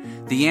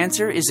 The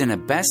answer is in a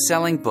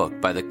best-selling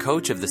book by the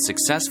coach of the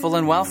successful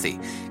and wealthy,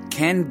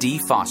 Ken D.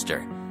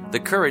 Foster,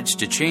 The Courage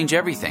to Change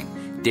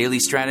Everything, Daily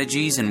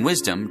Strategies and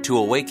Wisdom to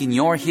Awaken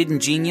Your Hidden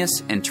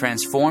Genius and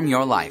Transform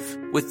Your Life.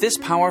 With this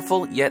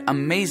powerful yet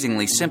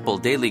amazingly simple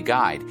daily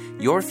guide,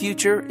 your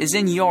future is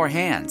in your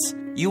hands.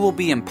 You will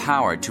be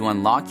empowered to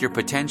unlock your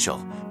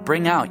potential,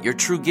 bring out your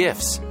true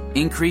gifts,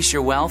 increase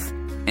your wealth,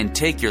 and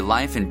take your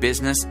life and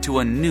business to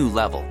a new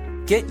level.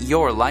 Get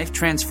your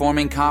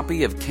life-transforming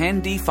copy of Ken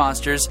D.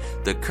 Foster's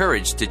The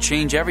Courage to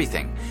Change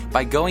Everything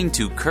by going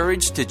to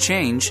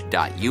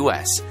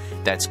couragetochange.us.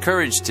 That's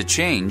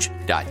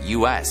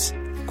couragetochange.us.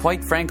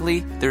 Quite frankly,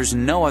 there's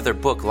no other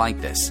book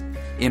like this.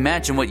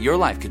 Imagine what your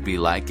life could be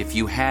like if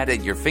you had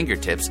at your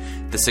fingertips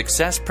the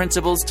success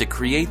principles to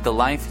create the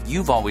life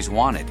you've always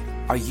wanted.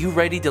 Are you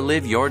ready to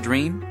live your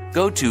dream?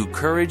 Go to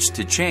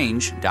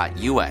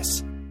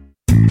couragetochange.us.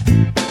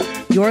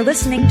 You're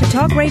listening to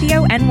Talk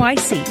Radio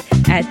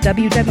NYC at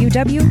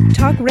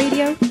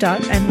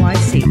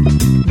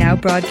www.talkradio.nyc. Now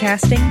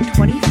broadcasting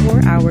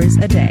 24 hours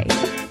a day.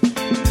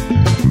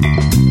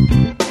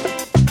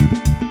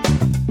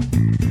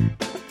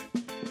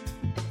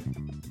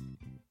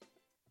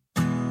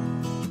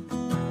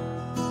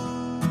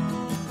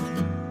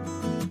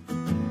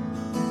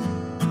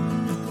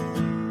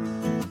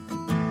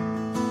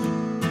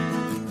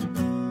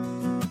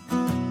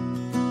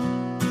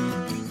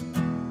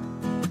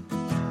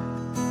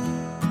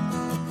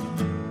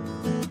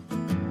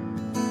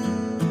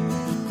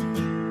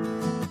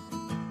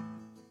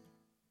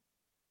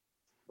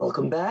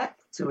 Welcome back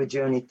to A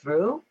Journey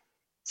Through,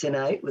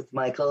 tonight with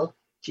Michael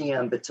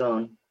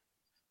Giambattone.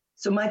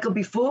 So Michael,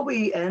 before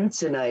we end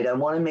tonight, I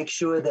want to make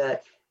sure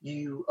that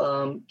you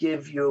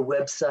give your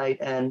website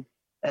and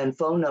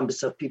phone number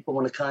so if people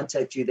want to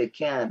contact you, they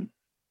can.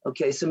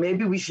 Okay, so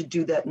maybe we should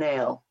do that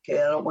now.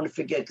 Okay, I don't want to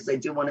forget because I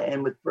do want to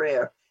end with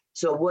prayer.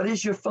 So what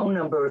is your phone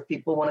number if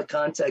people want to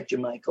contact you,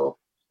 Michael?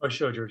 Oh,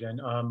 sure,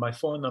 Georgianne. My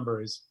phone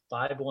number is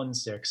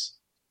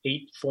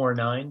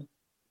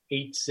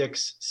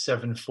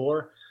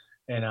 516-849-8674.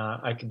 And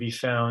I can be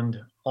found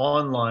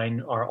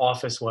online. Our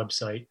office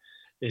website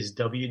is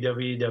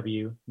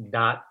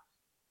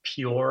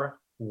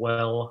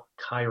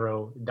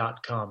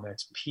www.purewellchiro.com.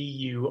 That's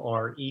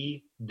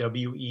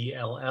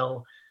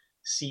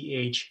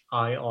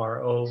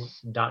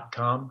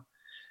PUREWELLCHIRO.com.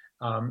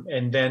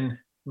 And then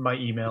my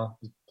email,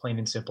 plain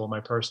and simple,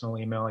 my personal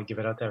email, I give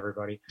it out to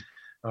everybody.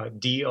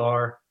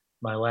 DR,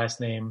 my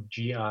last name,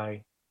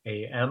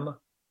 GIAMBERTONE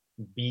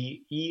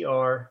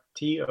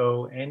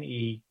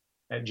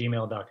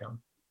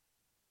 @gmail.com.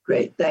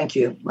 Great. Thank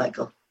you,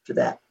 Michael, for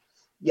that.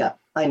 Yeah,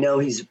 I know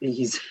he's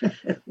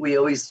we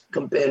always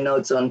compare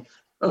notes on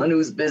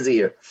who's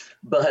busier,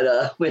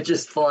 but we're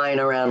just flying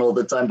around all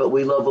the time, but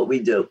we love what we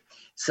do.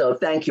 So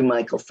thank you,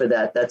 Michael, for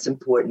that. That's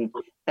important.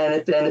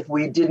 And if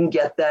we didn't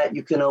get that,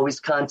 you can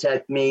always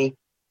contact me,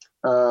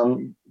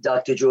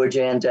 Dr.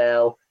 Georgianne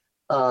Dow,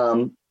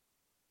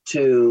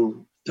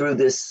 through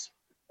this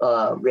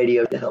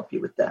radio to help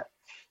you with that.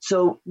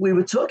 So we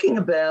were talking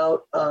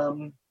about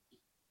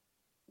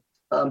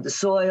the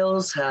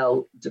soils,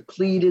 how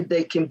depleted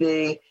they can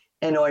be,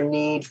 and our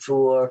need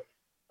for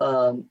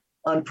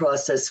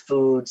unprocessed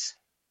foods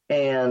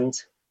and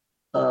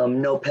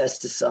no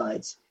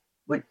pesticides.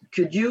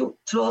 Could you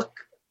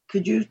talk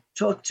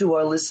to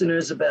our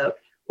listeners about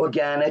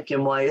organic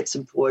and why it's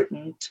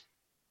important?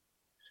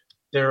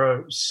 There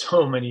are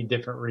so many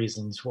different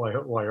reasons why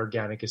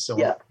organic is so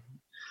important.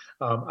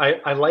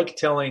 I like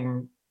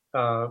telling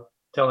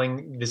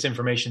this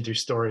information through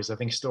stories. I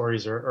think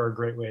stories are a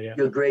great way.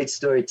 You're a great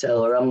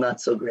storyteller. I'm not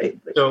so great.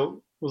 But...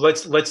 So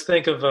let's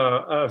think of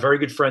a very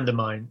good friend of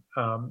mine.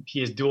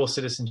 He has dual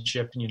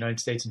citizenship in the United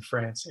States and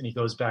France, and he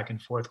goes back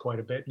and forth quite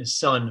a bit. And his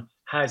son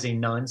has a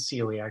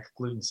non-celiac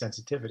gluten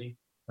sensitivity.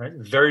 Right,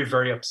 very,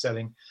 very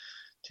upsetting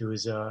to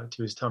his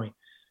tummy.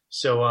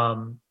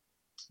 So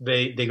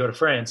they go to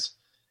France,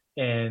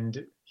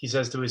 and he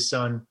says to his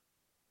son,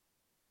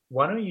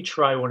 "Why don't you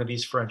try one of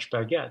these French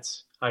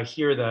baguettes? I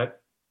hear that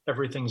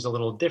everything's a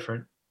little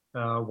different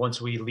once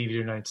we leave the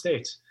United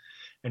States."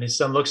 And his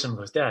son looks at him and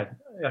goes, "Dad,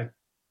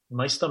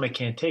 my stomach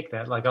can't take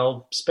that. Like,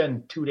 I'll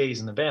spend 2 days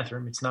in the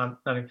bathroom. It's not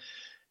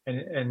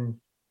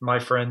and my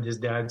friend, his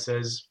dad,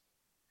 says,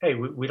 "Hey,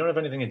 we don't have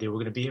anything to do.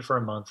 We're going to be here for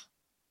a month.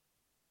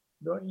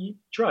 You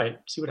try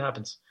it, see what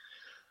happens."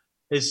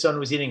 His son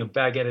was eating a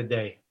baguette a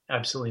day.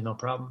 Absolutely no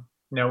problem.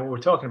 Now, what we're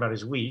talking about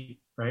is wheat,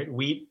 right?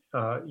 Wheat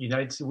in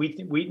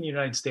the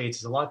United States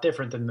is a lot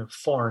different than the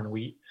foreign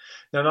wheat.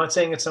 Now, I'm not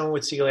saying that someone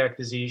with celiac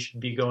disease should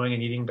be going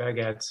and eating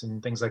baguettes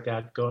and things like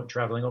that,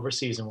 traveling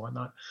overseas and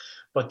whatnot.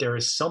 But there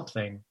is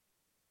something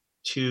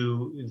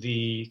to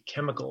the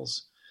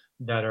chemicals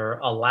that are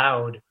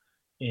allowed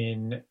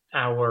in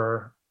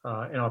our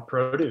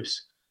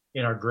produce,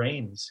 in our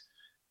grains.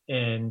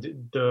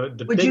 And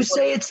would you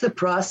say it's the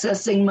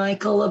processing,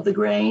 Michael, of the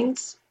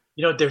grains?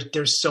 You know,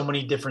 there's so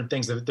many different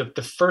things.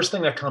 The first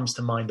thing that comes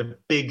to mind, the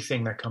big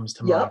thing that comes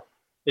to mind,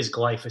 is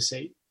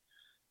glyphosate.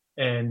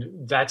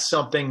 And that's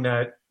something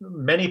that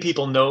many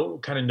people know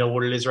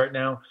what it is right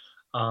now.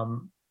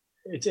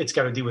 it's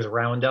got to do with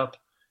Roundup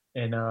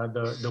and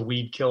the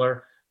weed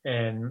killer,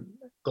 and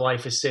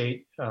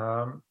glyphosate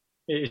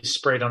is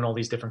sprayed on all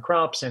these different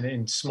crops, and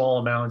in small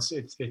amounts,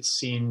 it's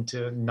seen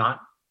to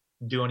not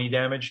do any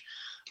damage.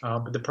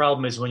 But the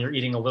problem is when you're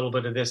eating a little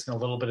bit of this and a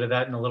little bit of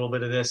that and a little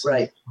bit of this,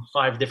 right,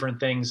 5 different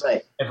things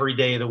right, every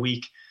day of the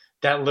week,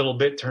 that little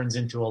bit turns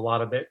into a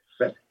lot of it.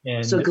 Right.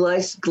 And so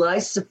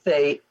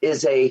glyphosate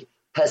is a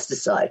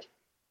pesticide.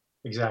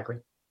 Exactly.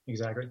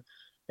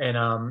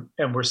 And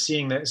we're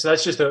seeing that. So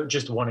that's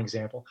just one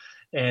example,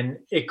 and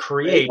it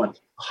creates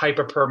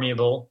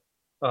hyperpermeable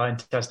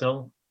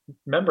intestinal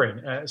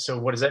membrane. So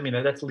what does that mean?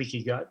 That's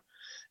leaky gut.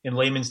 In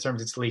layman's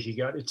terms, it's leaky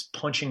gut. It's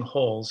punching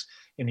holes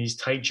in these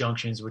tight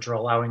junctions, which are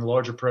allowing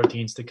larger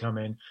proteins to come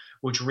in,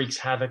 which wreaks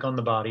havoc on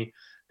the body.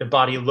 The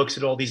body looks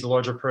at all these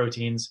larger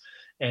proteins,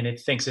 and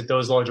it thinks that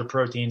those larger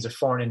proteins are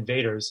foreign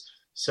invaders,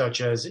 such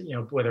as,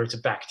 whether it's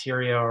a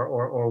bacteria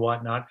or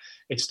whatnot.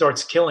 It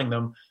starts killing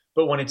them.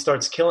 But when it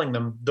starts killing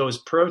them, those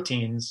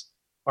proteins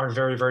are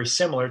very, very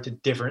similar to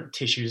different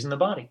tissues in the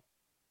body.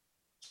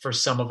 For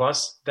some of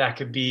us, that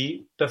could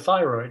be the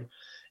thyroid.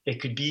 It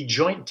could be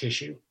joint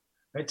tissue.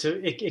 Right,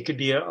 so it could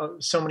be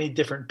so many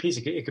different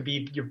pieces. It could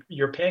be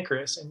your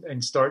pancreas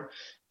and start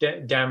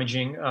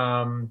damaging.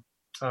 What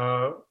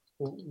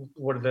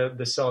are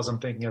the cells I'm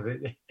thinking of?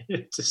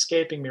 It's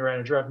escaping me right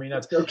now, driving me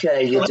nuts.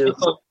 Okay, you do.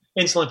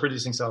 Insulin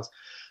producing cells.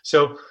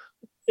 So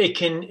it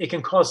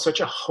can cause such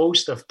a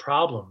host of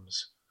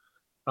problems,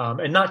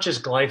 and not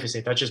just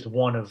glyphosate. That's just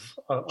one of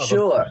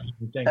sure,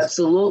 things.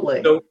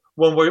 Absolutely. So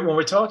when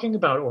we're talking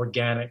about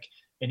organic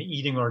and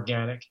eating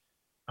organic,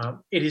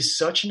 it is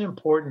such an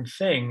important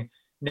thing.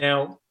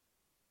 Now,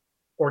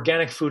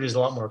 organic food is a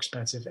lot more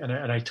expensive, and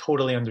I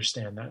totally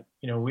understand that.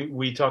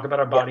 We talk about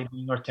our body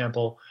being our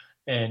temple,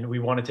 and we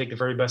want to take the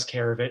very best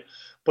care of it.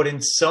 But in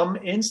some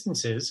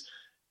instances,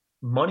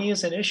 money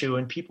is an issue,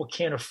 and people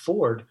can't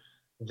afford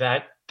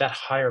that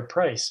higher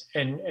price.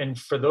 And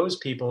for those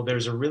people,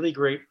 there's a really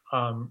great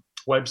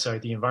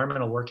website, the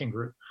Environmental Working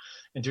Group.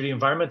 And through the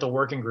Environmental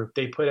Working Group,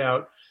 they put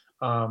out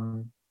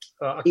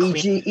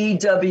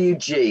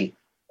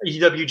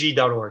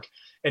EWG.org.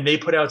 And they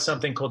put out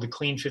something called the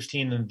Clean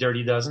 15 and the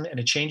Dirty Dozen, and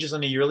it changes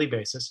on a yearly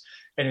basis.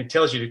 And it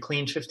tells you the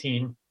Clean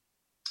 15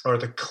 are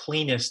the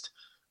cleanest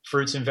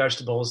fruits and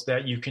vegetables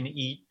that you can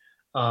eat,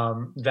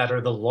 that are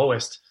the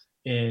lowest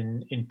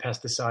in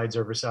pesticides,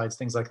 herbicides,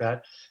 things like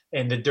that.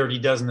 And the Dirty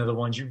Dozen are the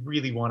ones you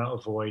really want to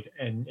avoid,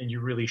 and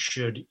you really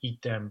should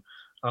eat them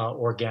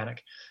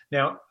organic.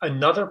 Now,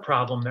 another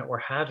problem that we're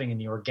having in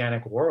the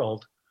organic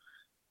world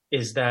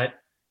is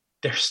that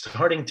they're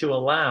starting to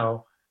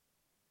allow,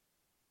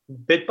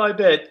 bit by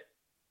bit,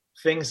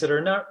 things that are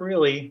not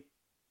really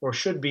or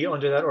should be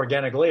under that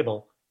organic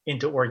label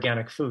into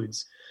organic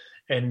foods.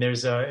 And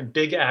there's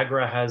Big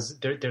Agra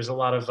there's a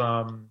lot of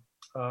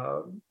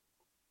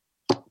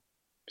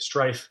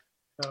strife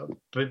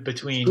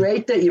between. It's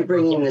great that you're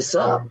bringing this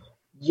up.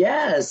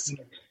 Yes.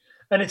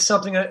 And it's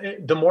something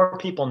that the more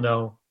people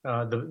know,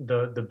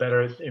 the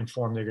better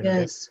informed they're going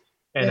to get.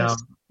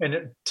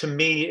 And to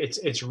me,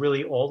 it's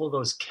really all of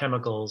those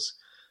chemicals.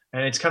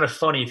 And it's kind of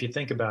funny if you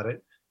think about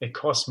it. It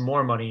costs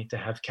more money to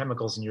have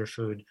chemicals in your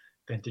food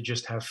than to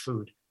just have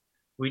food.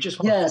 We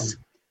just want food.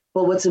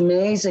 But what's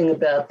amazing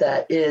about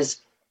that is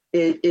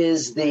it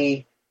is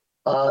the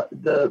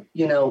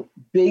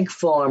big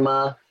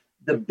pharma,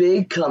 the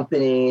big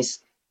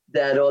companies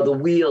that are the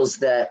wheels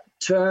that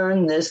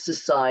turn this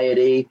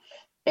society.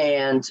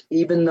 And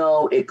even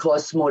though it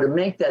costs more to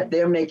make that,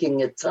 they're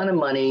making a ton of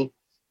money,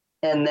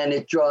 and then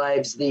it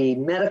drives the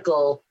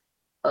medical,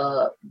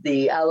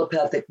 the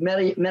allopathic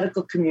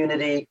medical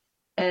community.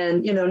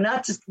 And,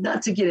 not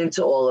to get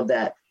into all of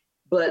that,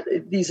 but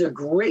these are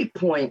great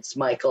points,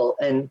 Michael,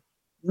 and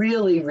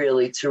really,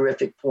 really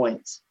terrific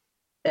points.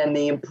 And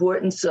the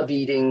importance of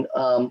eating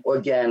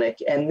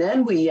organic. And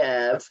then we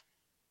have,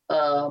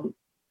 my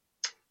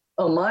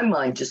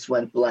mind just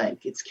went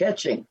blank. It's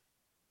catching.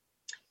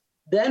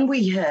 Then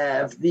we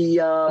have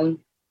the,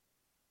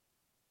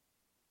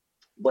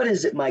 what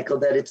is it, Michael,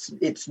 that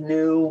it's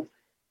new,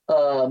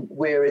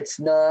 where it's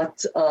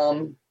not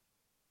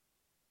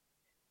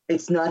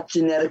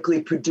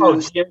genetically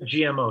produced.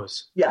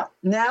 GMOs. Yeah.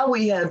 Now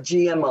we have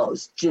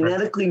GMOs,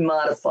 genetically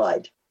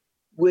modified,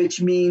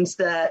 which means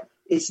that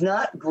it's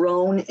not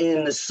grown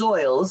in the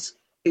soils,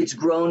 it's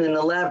grown in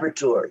the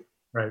laboratory.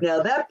 Right.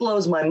 Now that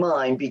blows my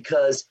mind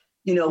because,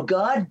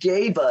 God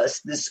gave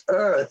us this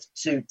earth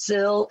to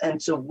till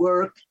and to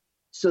work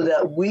so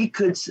that we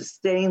could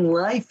sustain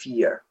life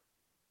here.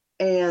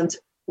 And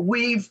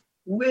we're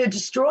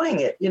destroying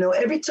it.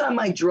 Every time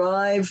I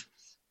drive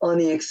on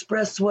the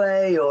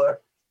expressway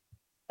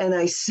and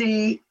I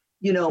see,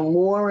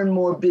 more and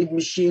more big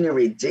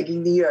machinery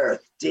digging the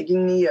earth.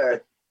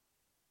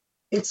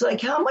 It's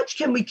like, how much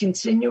can we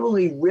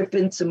continually rip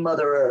into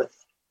Mother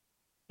Earth?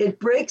 It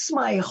breaks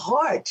my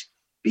heart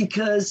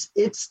because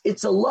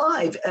it's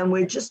alive and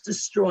we're just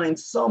destroying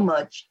so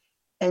much.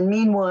 And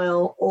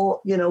meanwhile,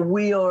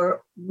 we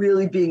are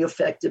really being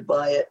affected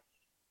by it.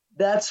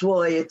 That's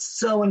why it's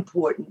so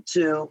important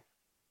to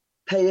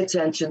pay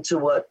attention to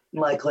what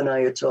Michael and I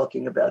are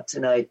talking about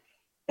tonight.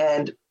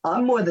 And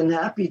I'm more than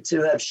happy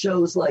to have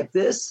shows like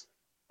this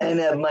and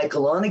have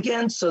Michael on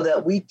again so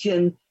that we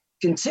can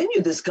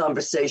continue this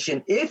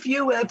conversation. If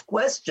you have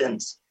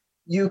questions,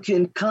 you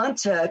can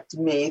contact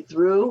me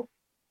through,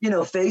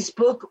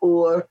 Facebook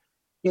or,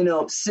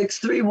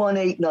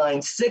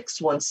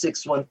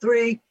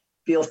 631-896-1613.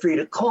 Feel free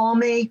to call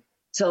me,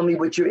 tell me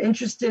what you're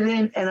interested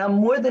in, and I'm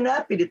more than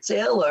happy to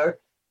tailor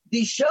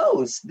these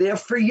shows. They're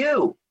for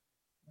you.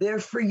 They're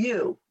for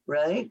you,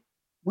 right?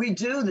 We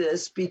do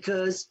this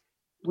because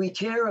we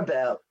care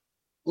about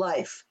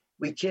life.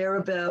 We care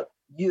about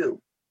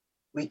you.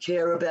 We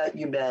care about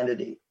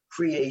humanity,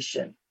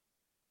 creation.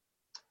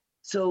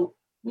 So,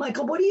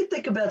 Michael, what do you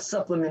think about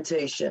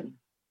supplementation?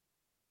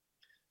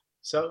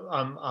 So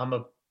I'm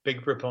a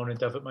big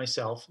proponent of it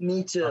myself.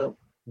 Me too.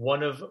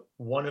 One of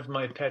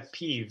my pet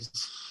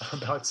peeves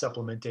about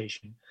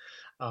supplementation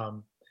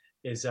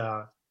is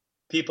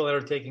people that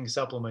are taking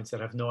supplements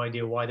that have no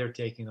idea why they're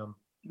taking them,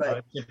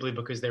 right. Simply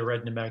because they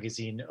read in a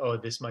magazine, oh,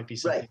 this might be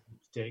something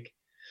to take.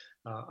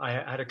 I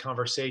had a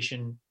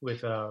conversation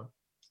with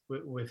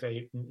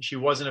she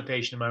wasn't a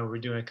patient of mine. We were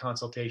doing a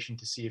consultation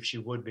to see if she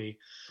would be,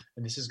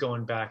 and this is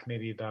going back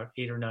maybe about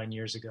 8 or 9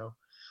 years ago,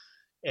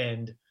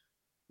 and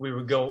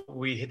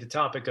we hit the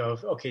topic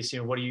of, okay,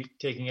 so what are you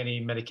taking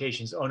any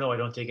medications? Oh, no, I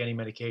don't take any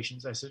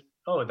medications. I said,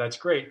 oh, that's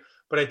great.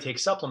 But I take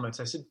supplements.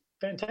 I said,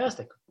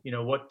 fantastic.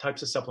 What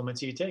types of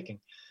supplements are you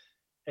taking?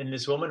 And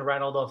this woman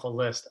rattled off a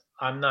list.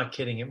 I'm not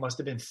kidding. It must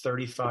have been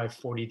 35,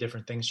 40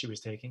 different things she was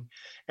taking.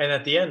 And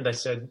at the end, I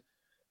said,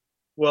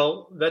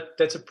 well,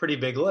 that's a pretty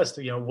big list.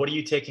 What are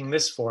you taking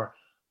this for?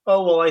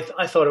 Oh, well, I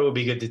thought it would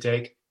be good to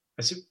take.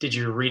 I said, did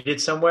you read it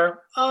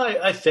somewhere?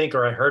 I think,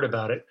 or I heard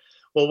about it.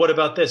 Well, what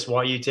about this?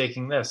 Why are you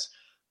taking this?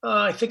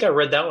 I think I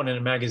read that one in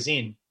a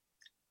magazine.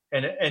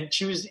 And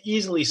she was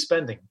easily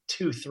spending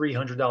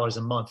 $200-$300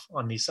 a month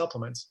on these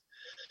supplements.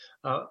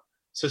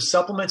 So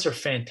supplements are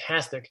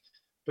fantastic,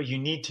 but you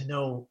need to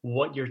know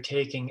what you're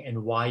taking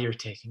and why you're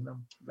taking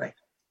them. Right.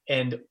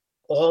 And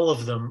all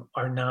of them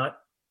are not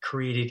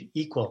created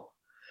equal.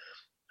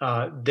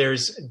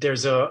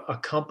 There's a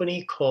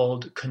company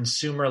called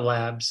Consumer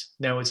Labs.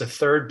 Now it's a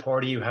third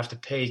party. You have to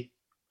pay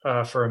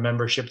for a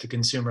membership to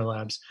Consumer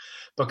Labs.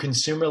 But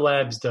Consumer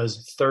Labs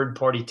does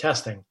third-party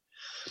testing,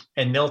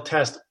 and they'll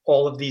test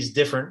all of these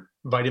different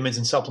vitamins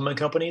and supplement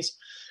companies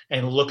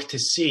and look to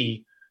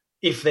see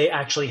if they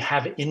actually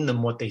have in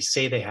them what they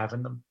say they have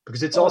in them,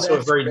 because it's also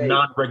a very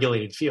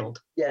non-regulated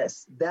field.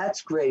 Yes,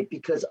 that's great,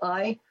 because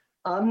I'm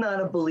not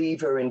a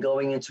believer in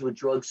going into a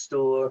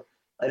drugstore.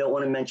 I don't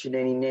want to mention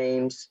any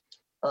names.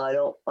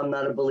 I'm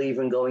not a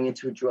believer in going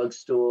into a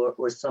drugstore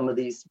or some of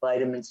these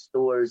vitamin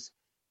stores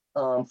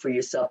for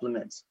your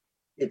supplements.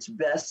 It's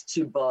best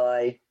to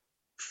buy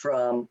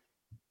from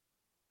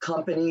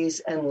companies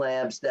and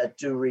labs that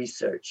do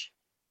research.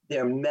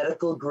 They're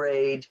medical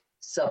grade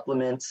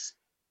supplements,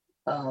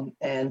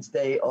 and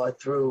they are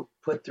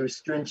put through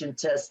stringent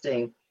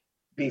testing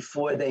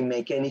before they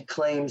make any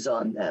claims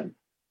on them.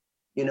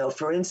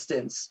 For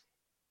instance,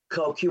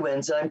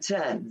 CoQ-enzyme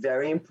 10,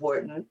 very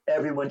important.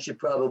 Everyone should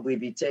probably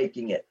be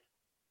taking it.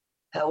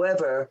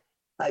 However,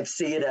 I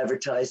see it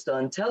advertised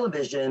on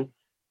television.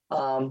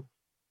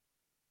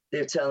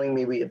 They're telling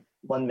me we have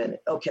 1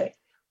 minute. Okay.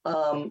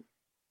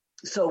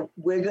 So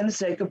we're going to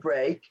take a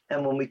break.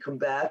 And when we come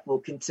back, we'll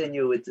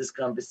continue with this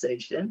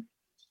conversation.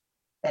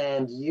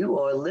 And you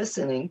are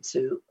listening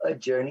to A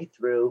Journey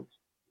Through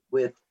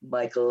with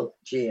Michael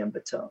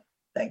Giambattone.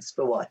 Thanks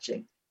for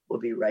watching. We'll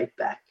be right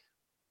back.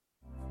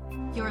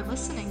 You're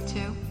listening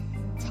to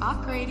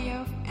Talk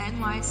Radio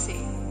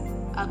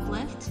NYC.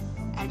 Uplift,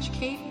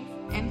 educate,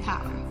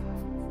 empower.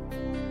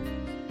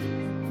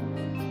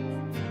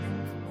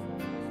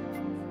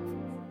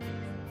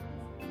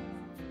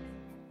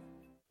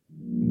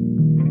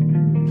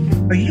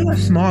 Are you a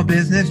small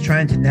business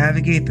trying to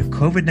navigate the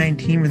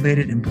COVID-19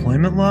 related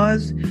employment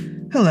laws?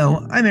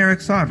 Hello, I'm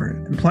Eric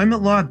Sauver,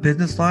 employment law,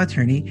 business law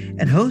attorney,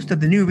 and host of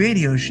the new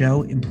radio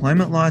show,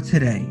 Employment Law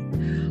Today.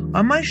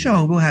 On my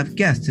show, we'll have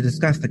guests to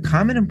discuss the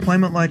common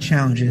employment law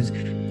challenges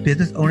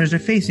business owners are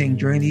facing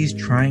during these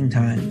trying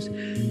times.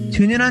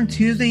 Tune in on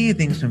Tuesday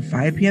evenings from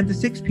 5 p.m. to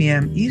 6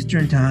 p.m.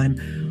 Eastern Time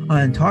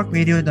on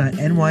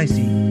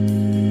talkradio.nyc.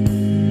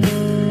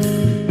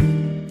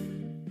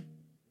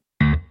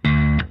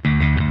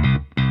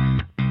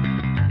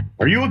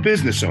 Are you a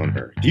business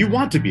owner? Do you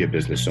want to be a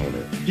business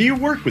owner? Do you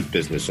work with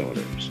business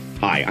owners?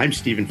 Hi, I'm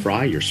Stephen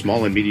Fry, your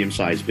small and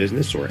medium-sized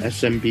business, or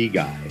SMB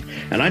guy,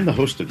 and I'm the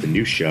host of the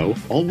new show,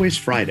 Always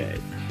Friday.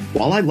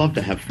 While I love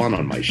to have fun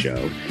on my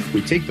show,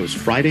 we take those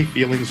Friday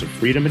feelings of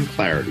freedom and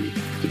clarity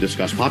to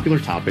discuss popular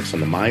topics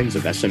on the minds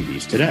of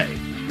SMBs today.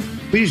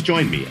 Please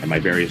join me and my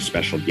various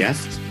special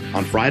guests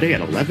on Friday at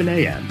 11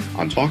 a.m.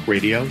 on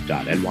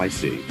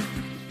talkradio.nyc.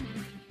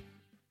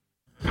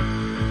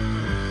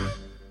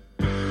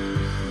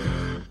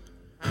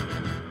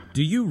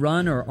 Do you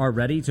run or are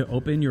ready to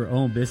open your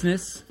own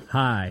business?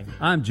 Hi,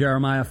 I'm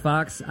Jeremiah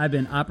Fox. I've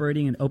been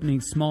operating and opening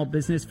small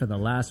business for the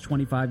last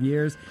 25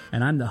 years,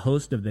 and I'm the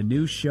host of the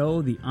new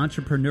show, The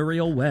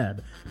Entrepreneurial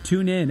Web.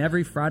 Tune in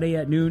every Friday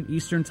at noon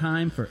Eastern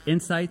Time for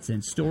insights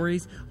and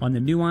stories on the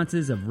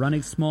nuances of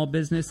running small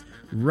business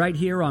right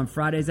here on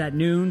Fridays at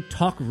noon,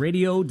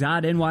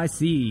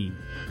 talkradio.nyc.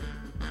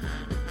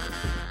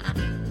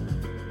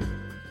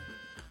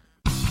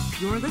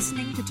 You're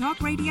listening to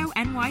Talk Radio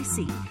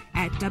NYC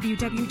at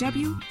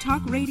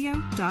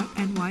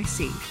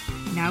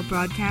www.talkradio.nyc. Now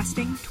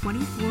broadcasting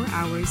 24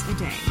 hours a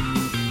day.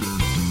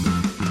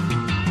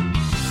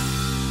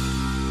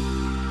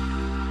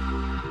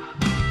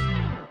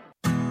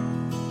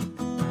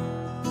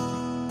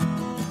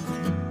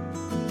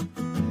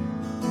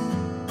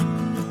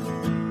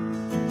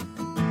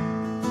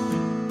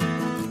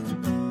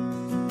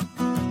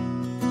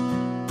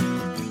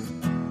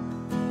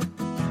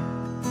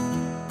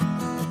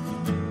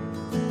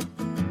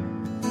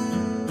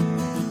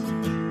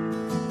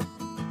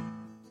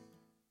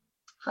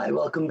 Hi,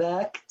 welcome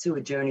back to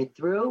A Journey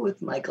Through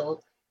with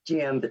Michael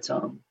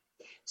Giambattone.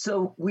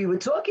 So we were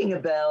talking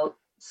about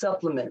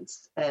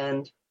supplements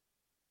and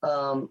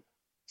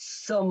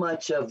so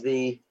much of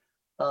the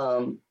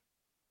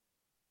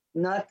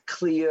not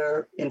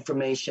clear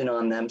information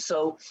on them.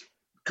 So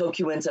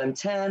CoQ-enzyme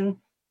 10,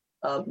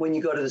 when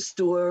you go to the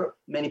store,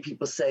 many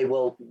people say,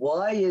 well,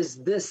 why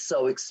is this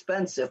so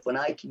expensive when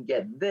I can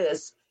get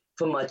this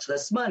for much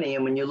less money?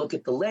 And when you look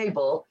at the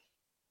label,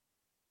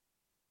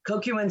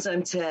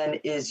 CoQ-enzyme 10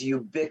 is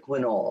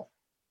ubiquinol.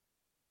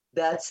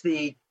 That's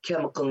the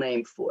chemical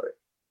name for it,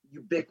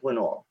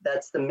 ubiquinol.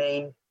 That's the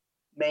main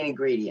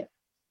ingredient.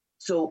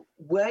 So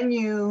when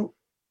you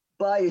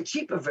buy a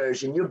cheaper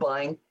version, you're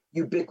buying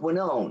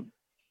ubiquinone.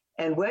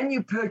 And when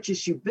you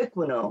purchase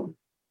ubiquinone,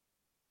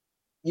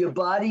 your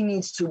body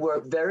needs to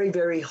work very,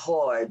 very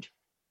hard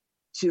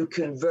to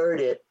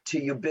convert it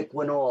to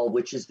ubiquinol,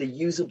 which is the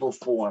usable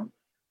form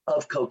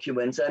of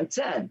CoQ-enzyme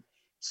 10.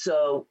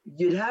 So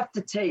you'd have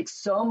to take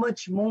so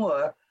much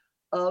more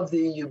of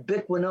the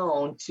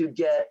ubiquinone to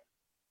get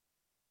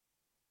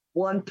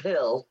one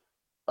pill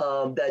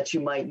that you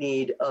might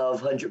need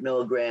of 100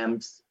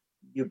 milligrams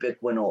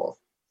ubiquinol.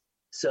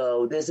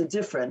 So there's a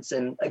difference.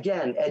 And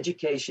again,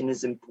 education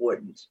is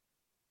important.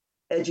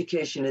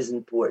 Education is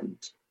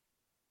important.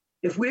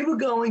 If we were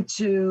going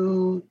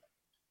to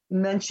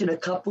mention a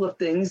couple of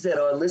things that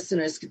our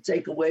listeners could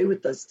take away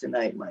with us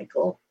tonight,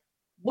 Michael,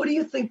 what do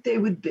you think they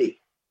would be?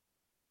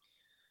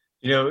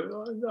 You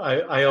know,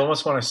 I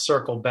almost want to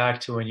circle back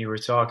to when you were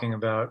talking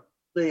about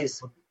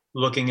Please.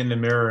 Looking in the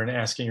mirror and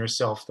asking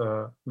yourself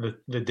the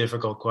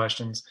difficult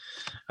questions.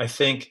 I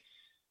think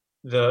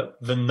the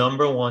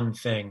number one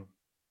thing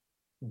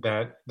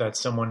that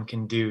someone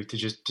can do to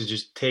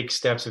just take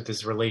steps with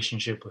this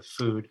relationship with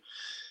food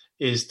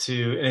is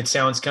to, and it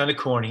sounds kind of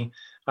corny,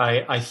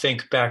 I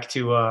think back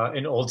to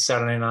an old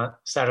Saturday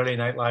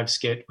Night Live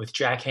skit with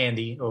Jack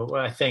Handy, or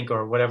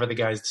whatever the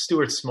guy's,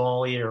 Stuart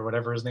Smalley or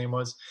whatever his name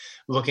was,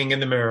 looking in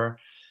the mirror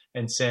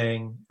and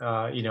saying,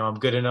 I'm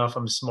good enough,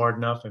 I'm smart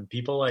enough, and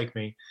people like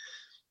me.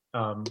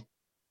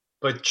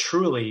 But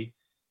truly,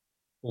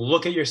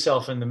 look at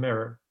yourself in the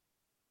mirror.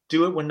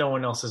 Do it when no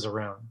one else is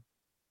around.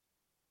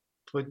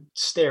 But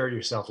stare at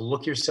yourself.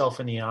 Look yourself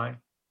in the eye.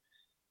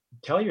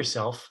 Tell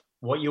yourself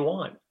what you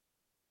want.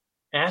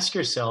 Ask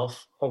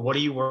yourself, what are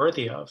you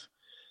worthy of?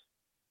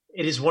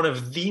 It is one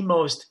of the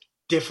most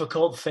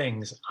difficult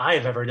things I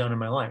have ever done in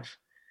my life.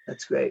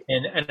 That's great.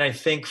 And I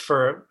think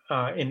in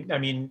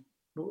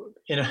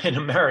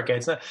America,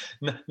 it's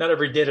not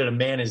every day that a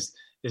man is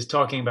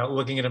talking about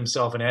looking at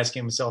himself and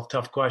asking himself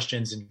tough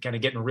questions and kind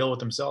of getting real with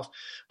himself.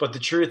 But the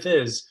truth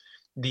is,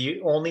 the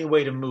only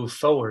way to move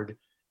forward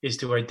is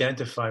to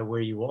identify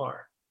where you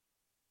are.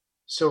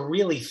 So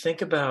really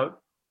think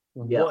about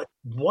what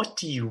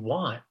do you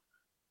want?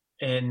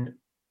 And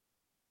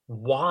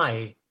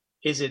why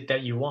is it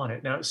that you want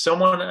it? Now,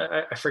 someone,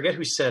 I forget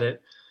who said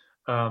it,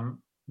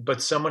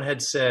 but someone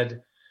had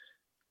said,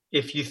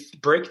 if you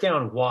break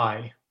down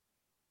why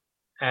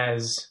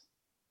as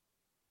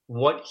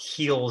what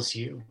heals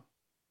you,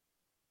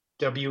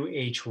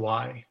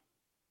 WHY,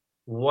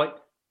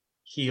 what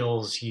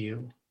heals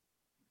you?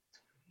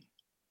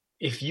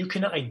 If you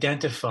can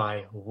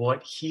identify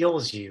what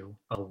heals you,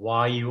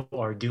 why you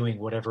are doing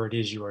whatever it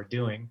is you are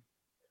doing,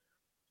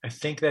 I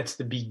think that's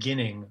the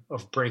beginning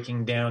of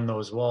breaking down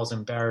those walls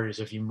and barriers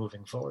of you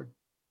moving forward.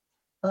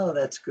 Oh,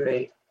 that's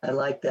great. I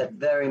like that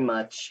very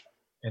much.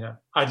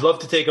 I'd love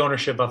to take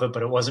ownership of it,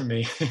 but it wasn't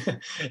me.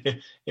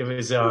 it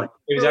was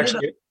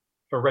actually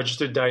a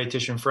registered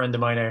dietitian friend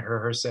of mine. I heard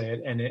her say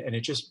it, and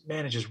it just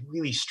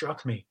really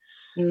struck me.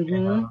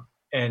 Mm-hmm.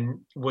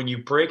 And when you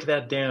break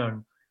that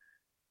down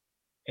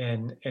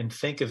and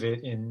think of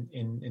it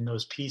in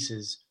those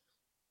pieces,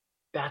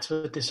 that's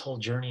what this whole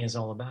journey is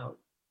all about.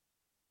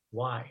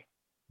 Why?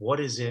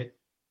 What is it?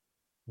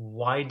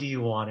 Why do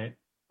you want it?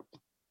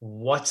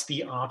 What's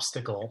the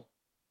obstacle?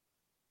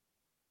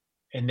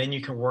 And then you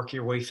can work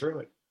your way through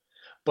it.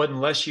 But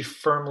unless you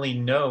firmly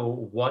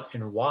know what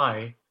and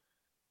why,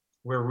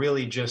 we're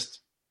really just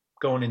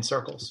going in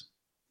circles.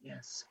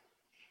 Yes.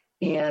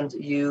 And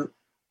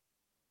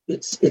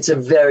it's a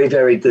very,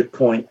 very good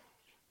point.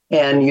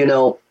 And,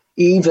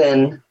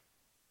 even,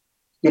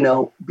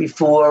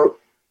 before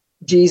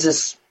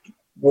Jesus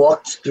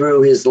walked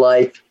through his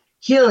life,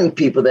 healing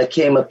people that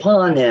came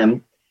upon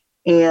him,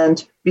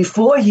 and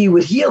before he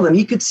would heal them,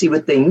 he could see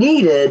what they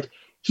needed.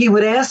 He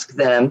would ask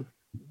them,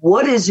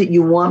 what is it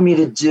you want me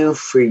to do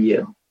for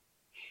you?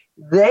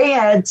 They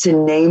had to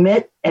name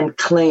it and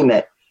claim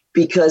it,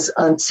 because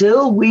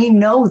until we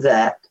know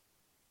that,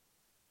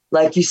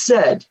 like you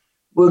said,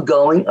 we're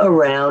going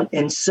around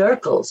in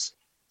circles.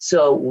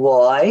 So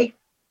why?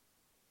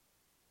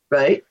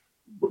 Right?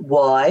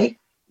 Why?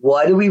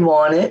 Why do we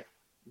want it?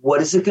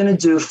 What is it going to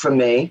do for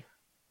me?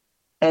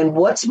 And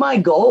what's my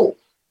goal?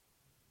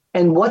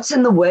 And what's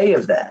in the way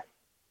of that?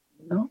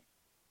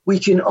 We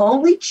can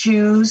only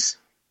choose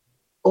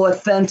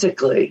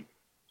authentically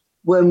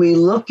when we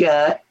look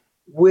at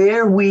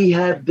where we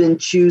have been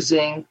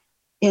choosing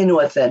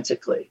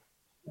inauthentically.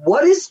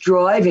 What is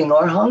driving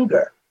our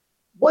hunger?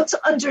 What's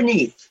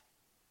underneath?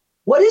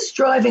 What is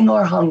driving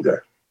our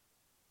hunger?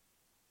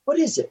 What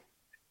is it?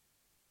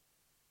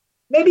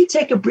 Maybe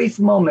take a brief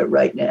moment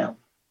right now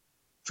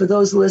for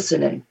those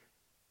listening.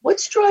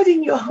 What's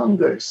driving your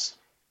hungers?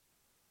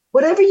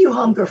 Whatever you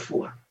hunger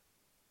for.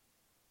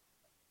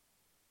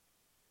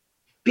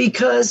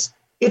 Because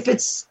if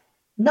it's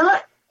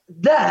not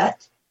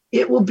that,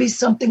 it will be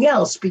something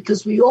else,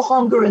 because we all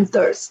hunger and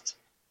thirst.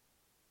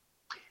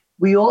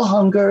 We all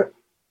hunger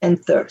and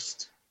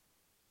thirst.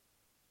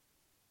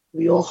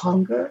 We all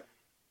hunger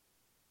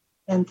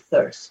and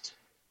thirst.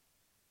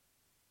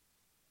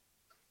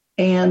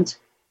 And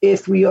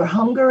if we are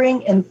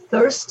hungering and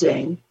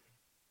thirsting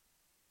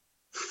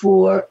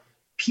for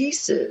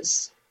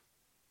pieces,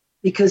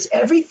 because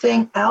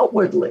everything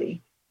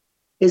outwardly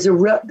is a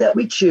rep that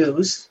we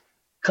choose,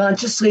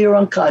 consciously or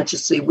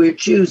unconsciously, we're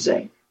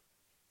choosing.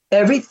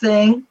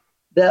 Everything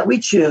that we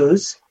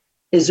choose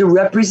is a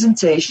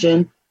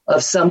representation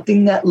of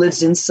something that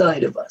lives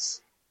inside of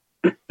us.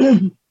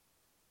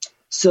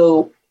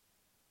 So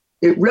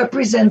it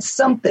represents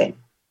something,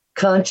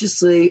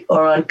 consciously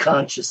or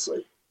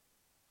unconsciously.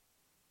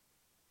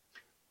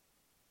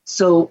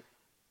 So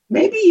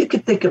maybe you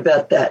could think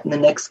about that in the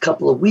next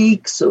couple of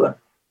weeks,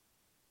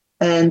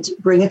 and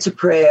bring it to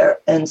prayer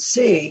and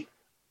see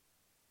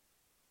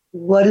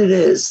what it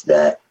is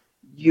that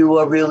you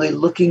are really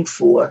looking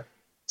for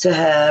to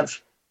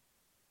have,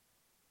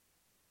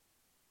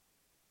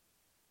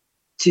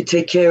 to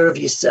take care of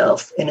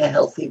yourself in a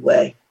healthy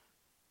way.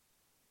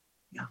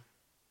 Yeah.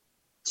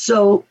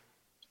 So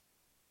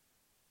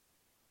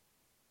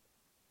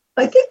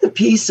I think the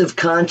piece of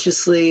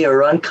consciously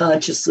or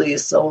unconsciously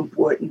is so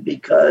important,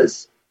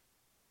 because,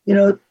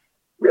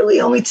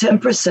 really only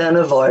 10%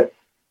 of our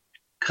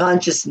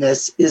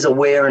consciousness is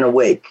aware and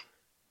awake.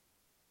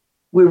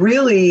 We're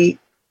really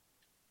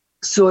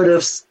sort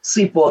of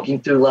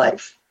sleepwalking through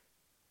life.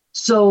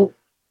 So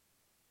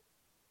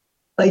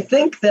I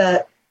think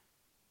that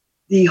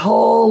the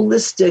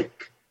holistic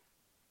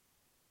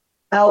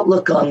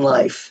outlook on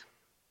life,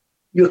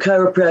 your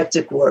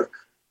chiropractic work,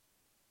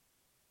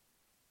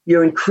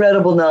 your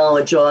incredible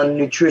knowledge on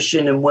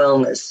nutrition and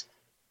wellness,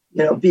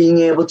 being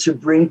able to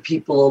bring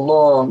people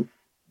along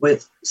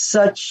with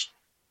such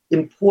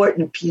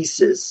important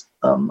pieces,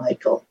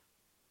 Michael.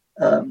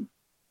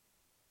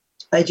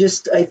 I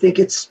think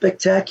it's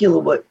spectacular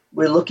what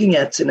we're looking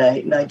at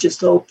tonight. And I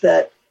just hope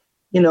that,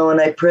 and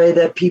I pray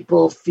that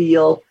people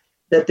feel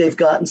that they've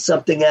gotten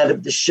something out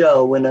of the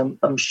show. And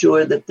I'm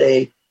sure that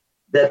they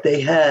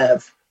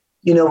have.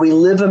 We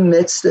live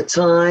amidst a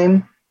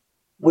time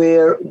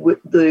where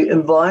the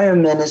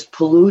environment is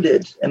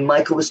polluted. And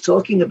Michael was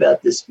talking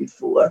about this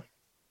before,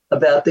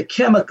 about the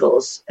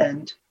chemicals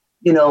and,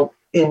 in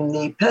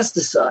the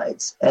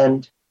pesticides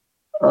and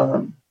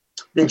the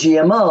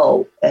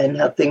GMO, and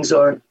how things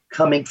aren't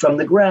coming from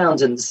the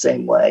ground in the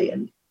same way.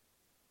 And,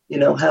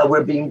 how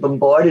we're being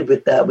bombarded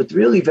with that, with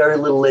really very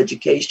little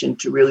education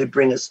to really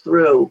bring us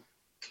through.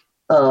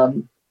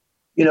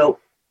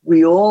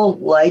 We all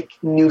like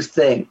new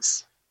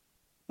things,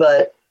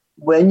 but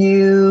when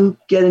you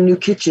get a new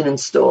kitchen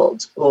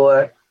installed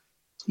or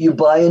you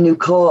buy a new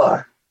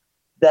car,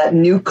 that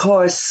new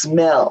car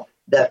smell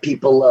that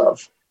people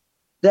love,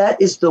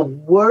 that is the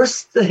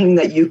worst thing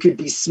that you could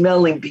be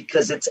smelling,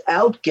 because it's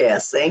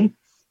outgassing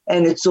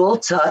and it's all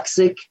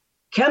toxic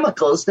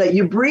chemicals that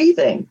you're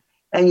breathing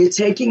and you're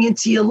taking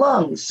into your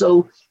lungs.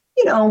 So,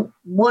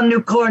 one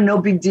new car,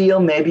 no big deal.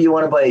 Maybe you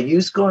want to buy a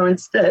used car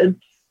instead.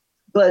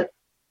 But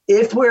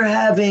if we're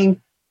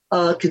having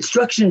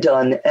construction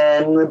done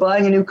and we're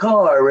buying a new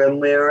car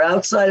and we're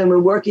outside and we're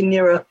working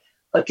near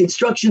a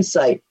construction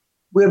site,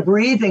 we're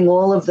breathing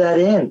all of that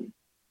in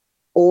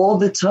all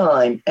the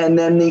time. And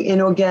then the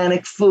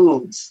inorganic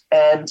foods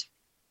and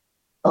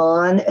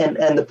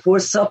the poor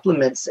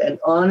supplements and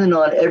on,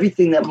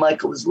 everything that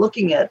Michael was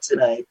looking at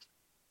tonight,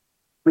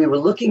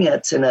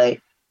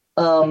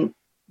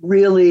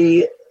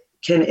 really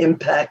can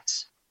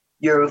impact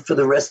for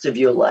the rest of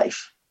your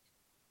life.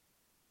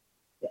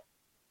 Yeah.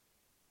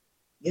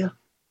 Yeah,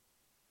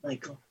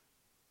 Michael,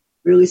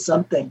 really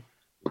something.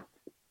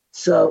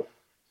 So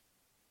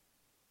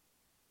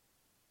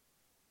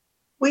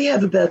we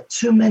have about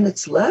 2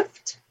 minutes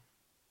left.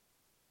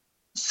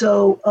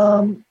 So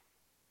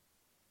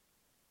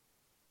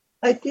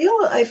I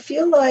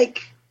feel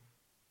like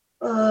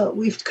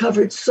we've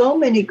covered so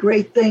many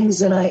great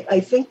things, and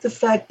I think the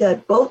fact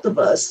that both of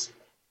us,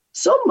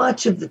 so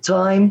much of the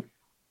time,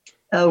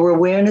 our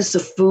awareness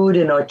of food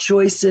and our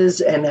choices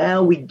and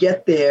how we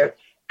get there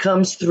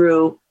comes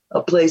through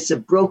a place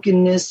of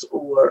brokenness,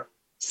 or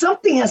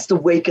something has to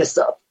wake us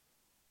up.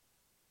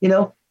 You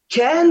know,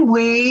 can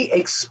we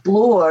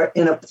explore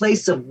in a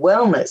place of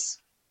wellness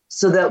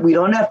so that we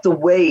don't have to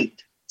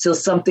wait till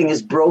something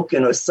is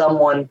broken or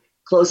someone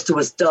close to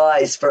us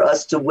dies for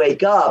us to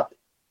wake up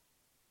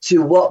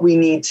to what we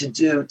need to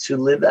do to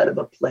live out of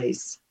a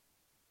place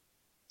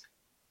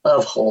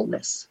of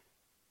wholeness?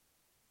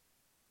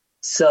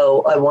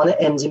 So I want to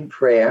end in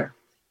prayer.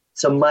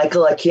 So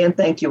Michael, I can't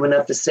thank you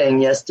enough for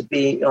saying yes to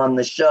be on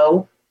the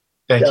show.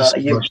 Thank you so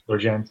much,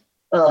 Georgianne.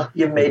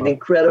 You've made an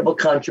incredible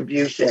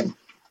contribution.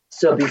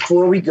 So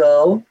before we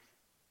go,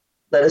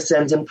 let us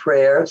end in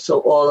prayer. So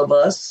all of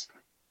us,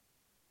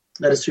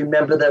 let us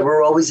remember that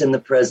we're always in the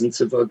presence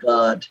of our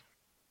God.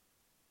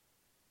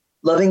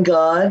 Loving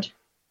God,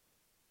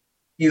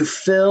 you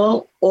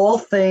fill all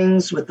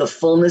things with the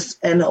fullness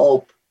and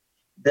hope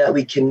that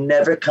we can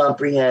never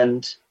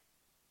comprehend.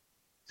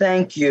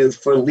 Thank you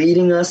for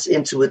leading us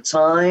into a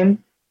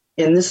time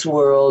in this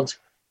world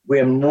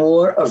where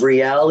more of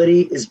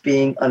reality is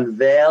being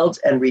unveiled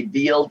and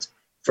revealed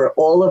for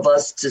all of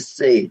us to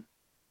see.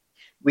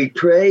 We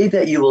pray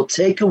that you will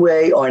take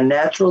away our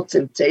natural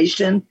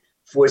temptation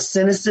for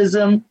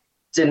cynicism,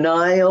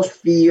 denial,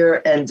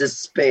 fear, and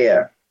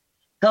despair.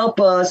 Help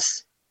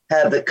us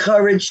have the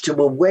courage to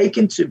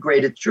awaken to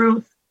greater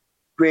truth,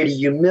 greater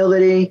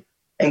humility,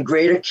 and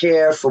greater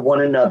care for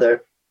one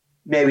another.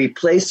 May we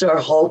place our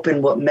hope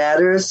in what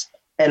matters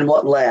and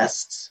what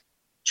lasts,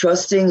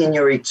 trusting in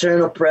your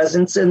eternal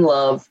presence and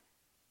love.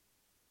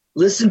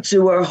 Listen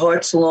to our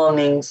heart's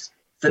longings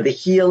for the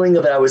healing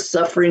of our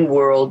suffering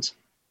world,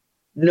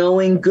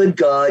 knowing, good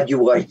God,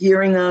 you are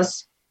hearing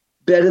us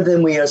better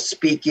than we are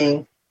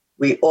speaking.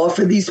 We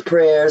offer these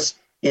prayers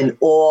in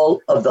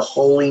all of the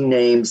holy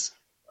names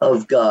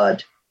of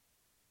God.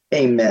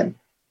 Amen.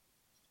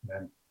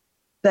 Amen.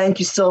 Thank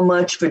you so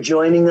much for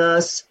joining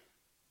us.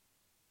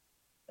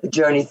 A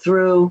journey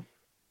through.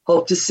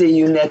 Hope to see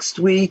you next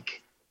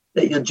week,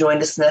 that you'll join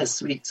us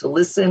next week to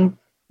listen.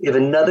 We have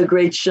another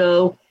great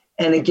show.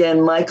 And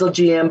again, Michael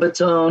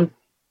Giambattone,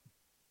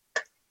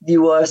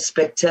 you are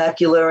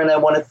spectacular, and I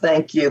want to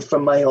thank you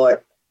from my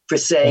heart for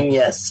saying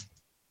yes.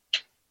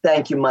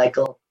 Thank you,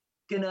 Michael.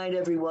 Good night,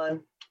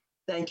 everyone.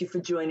 Thank you for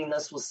joining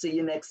us. We'll see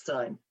you next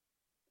time.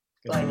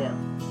 Bye now.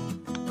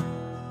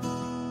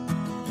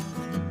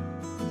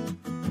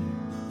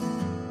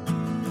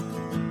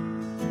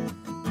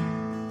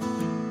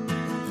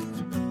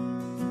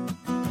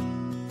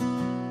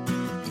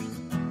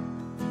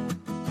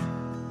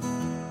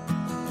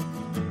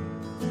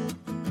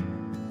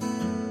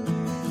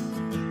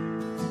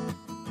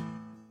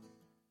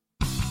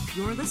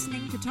 You're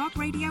listening to Talk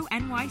Radio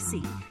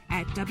NYC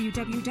at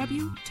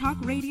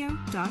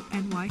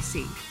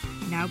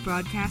www.talkradio.nyc. Now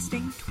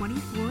broadcasting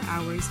 24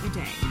 hours a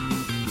day.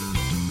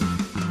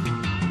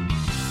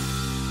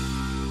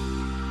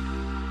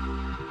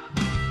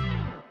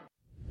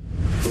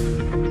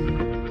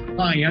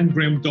 Hi, I'm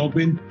Graham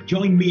Dobbin.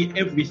 Join me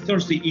every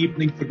Thursday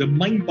evening for the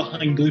Mind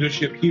Behind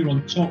Leadership here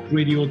on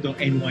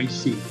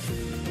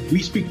talkradio.nyc.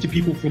 We speak to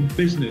people from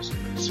business,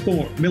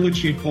 sport,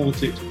 military and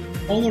politics,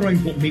 all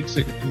around what makes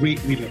a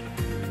great leader,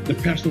 the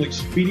personal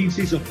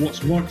experiences of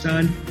what's worked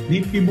and,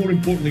 maybe more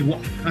importantly,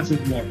 what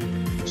hasn't worked.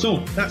 So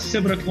that's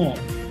 7 o'clock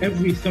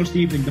every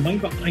Thursday evening, the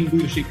Mind Behind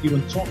Leadership here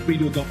on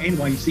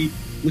talkradio.nyc.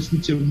 Listen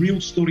to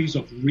real stories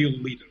of real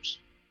leaders.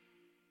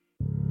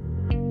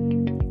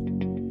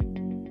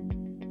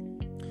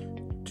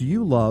 Do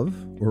you love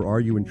or are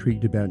you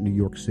intrigued about New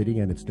York City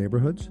and its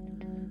neighborhoods?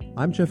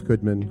 I'm Jeff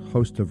Goodman,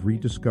 host of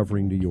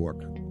Rediscovering New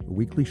York, a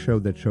weekly show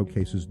that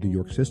showcases New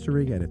York's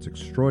history and its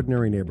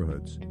extraordinary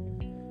neighborhoods.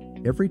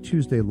 Every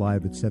Tuesday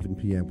live at 7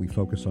 p.m., we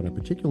focus on a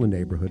particular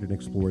neighborhood and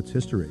explore its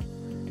history,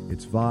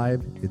 its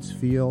vibe, its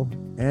feel,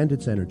 and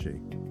its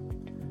energy.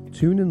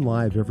 Tune in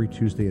live every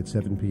Tuesday at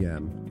 7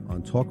 p.m.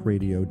 on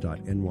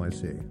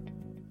talkradio.nyc.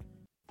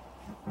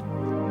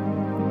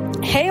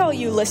 Hey, all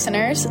you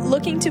listeners,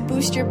 looking to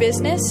boost your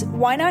business?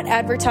 Why not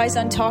advertise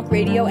on Talk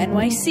Radio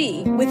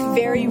NYC with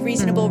very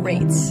reasonable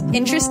rates?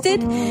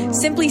 Interested?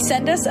 Simply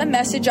send us a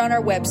message on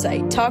our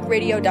website,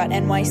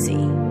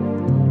 talkradio.nyc.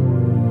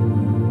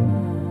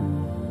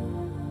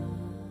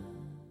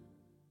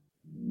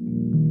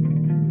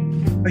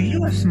 Are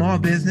you a small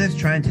business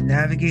trying to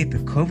navigate the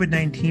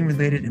COVID-19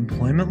 related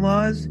employment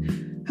laws?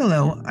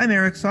 Hello, I'm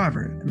Eric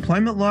Sauver,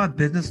 employment law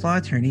business law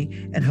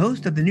attorney and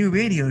host of the new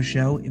radio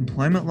show,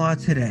 Employment Law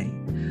Today.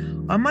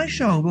 On my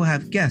show, we'll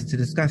have guests to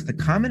discuss the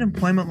common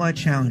employment law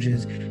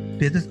challenges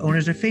business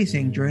owners are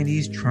facing during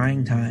these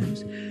trying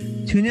times.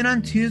 Tune in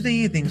on Tuesday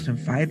evenings from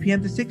 5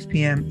 p.m. to 6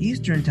 p.m.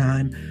 Eastern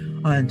Time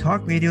on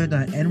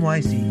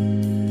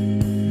talkradio.nyc.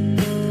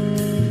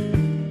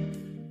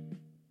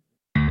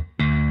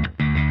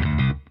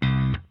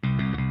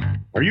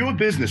 Are you a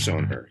business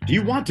owner? Do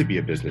you want to be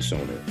a business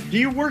owner? Do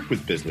you work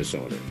with business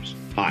owners?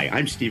 Hi,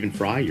 I'm Stephen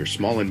Fry, your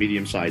small and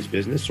medium-sized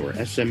business or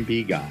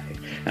SMB guy,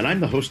 and I'm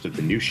the host of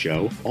the new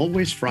show,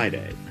 Always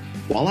Friday.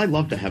 While I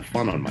love to have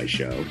fun on my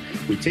show,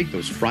 we take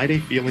those Friday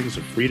feelings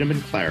of freedom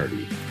and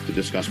clarity to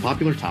discuss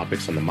popular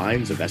topics on the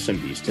minds of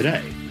SMBs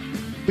today.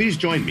 Please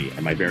join me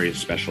and my various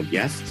special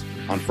guests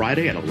on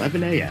Friday at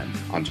 11 a.m.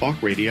 on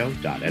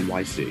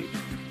talkradio.nyc.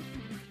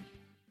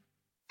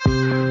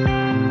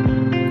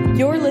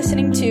 You're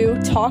listening to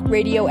Talk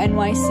Radio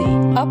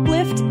NYC.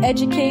 Uplift,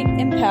 educate,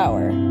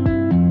 empower.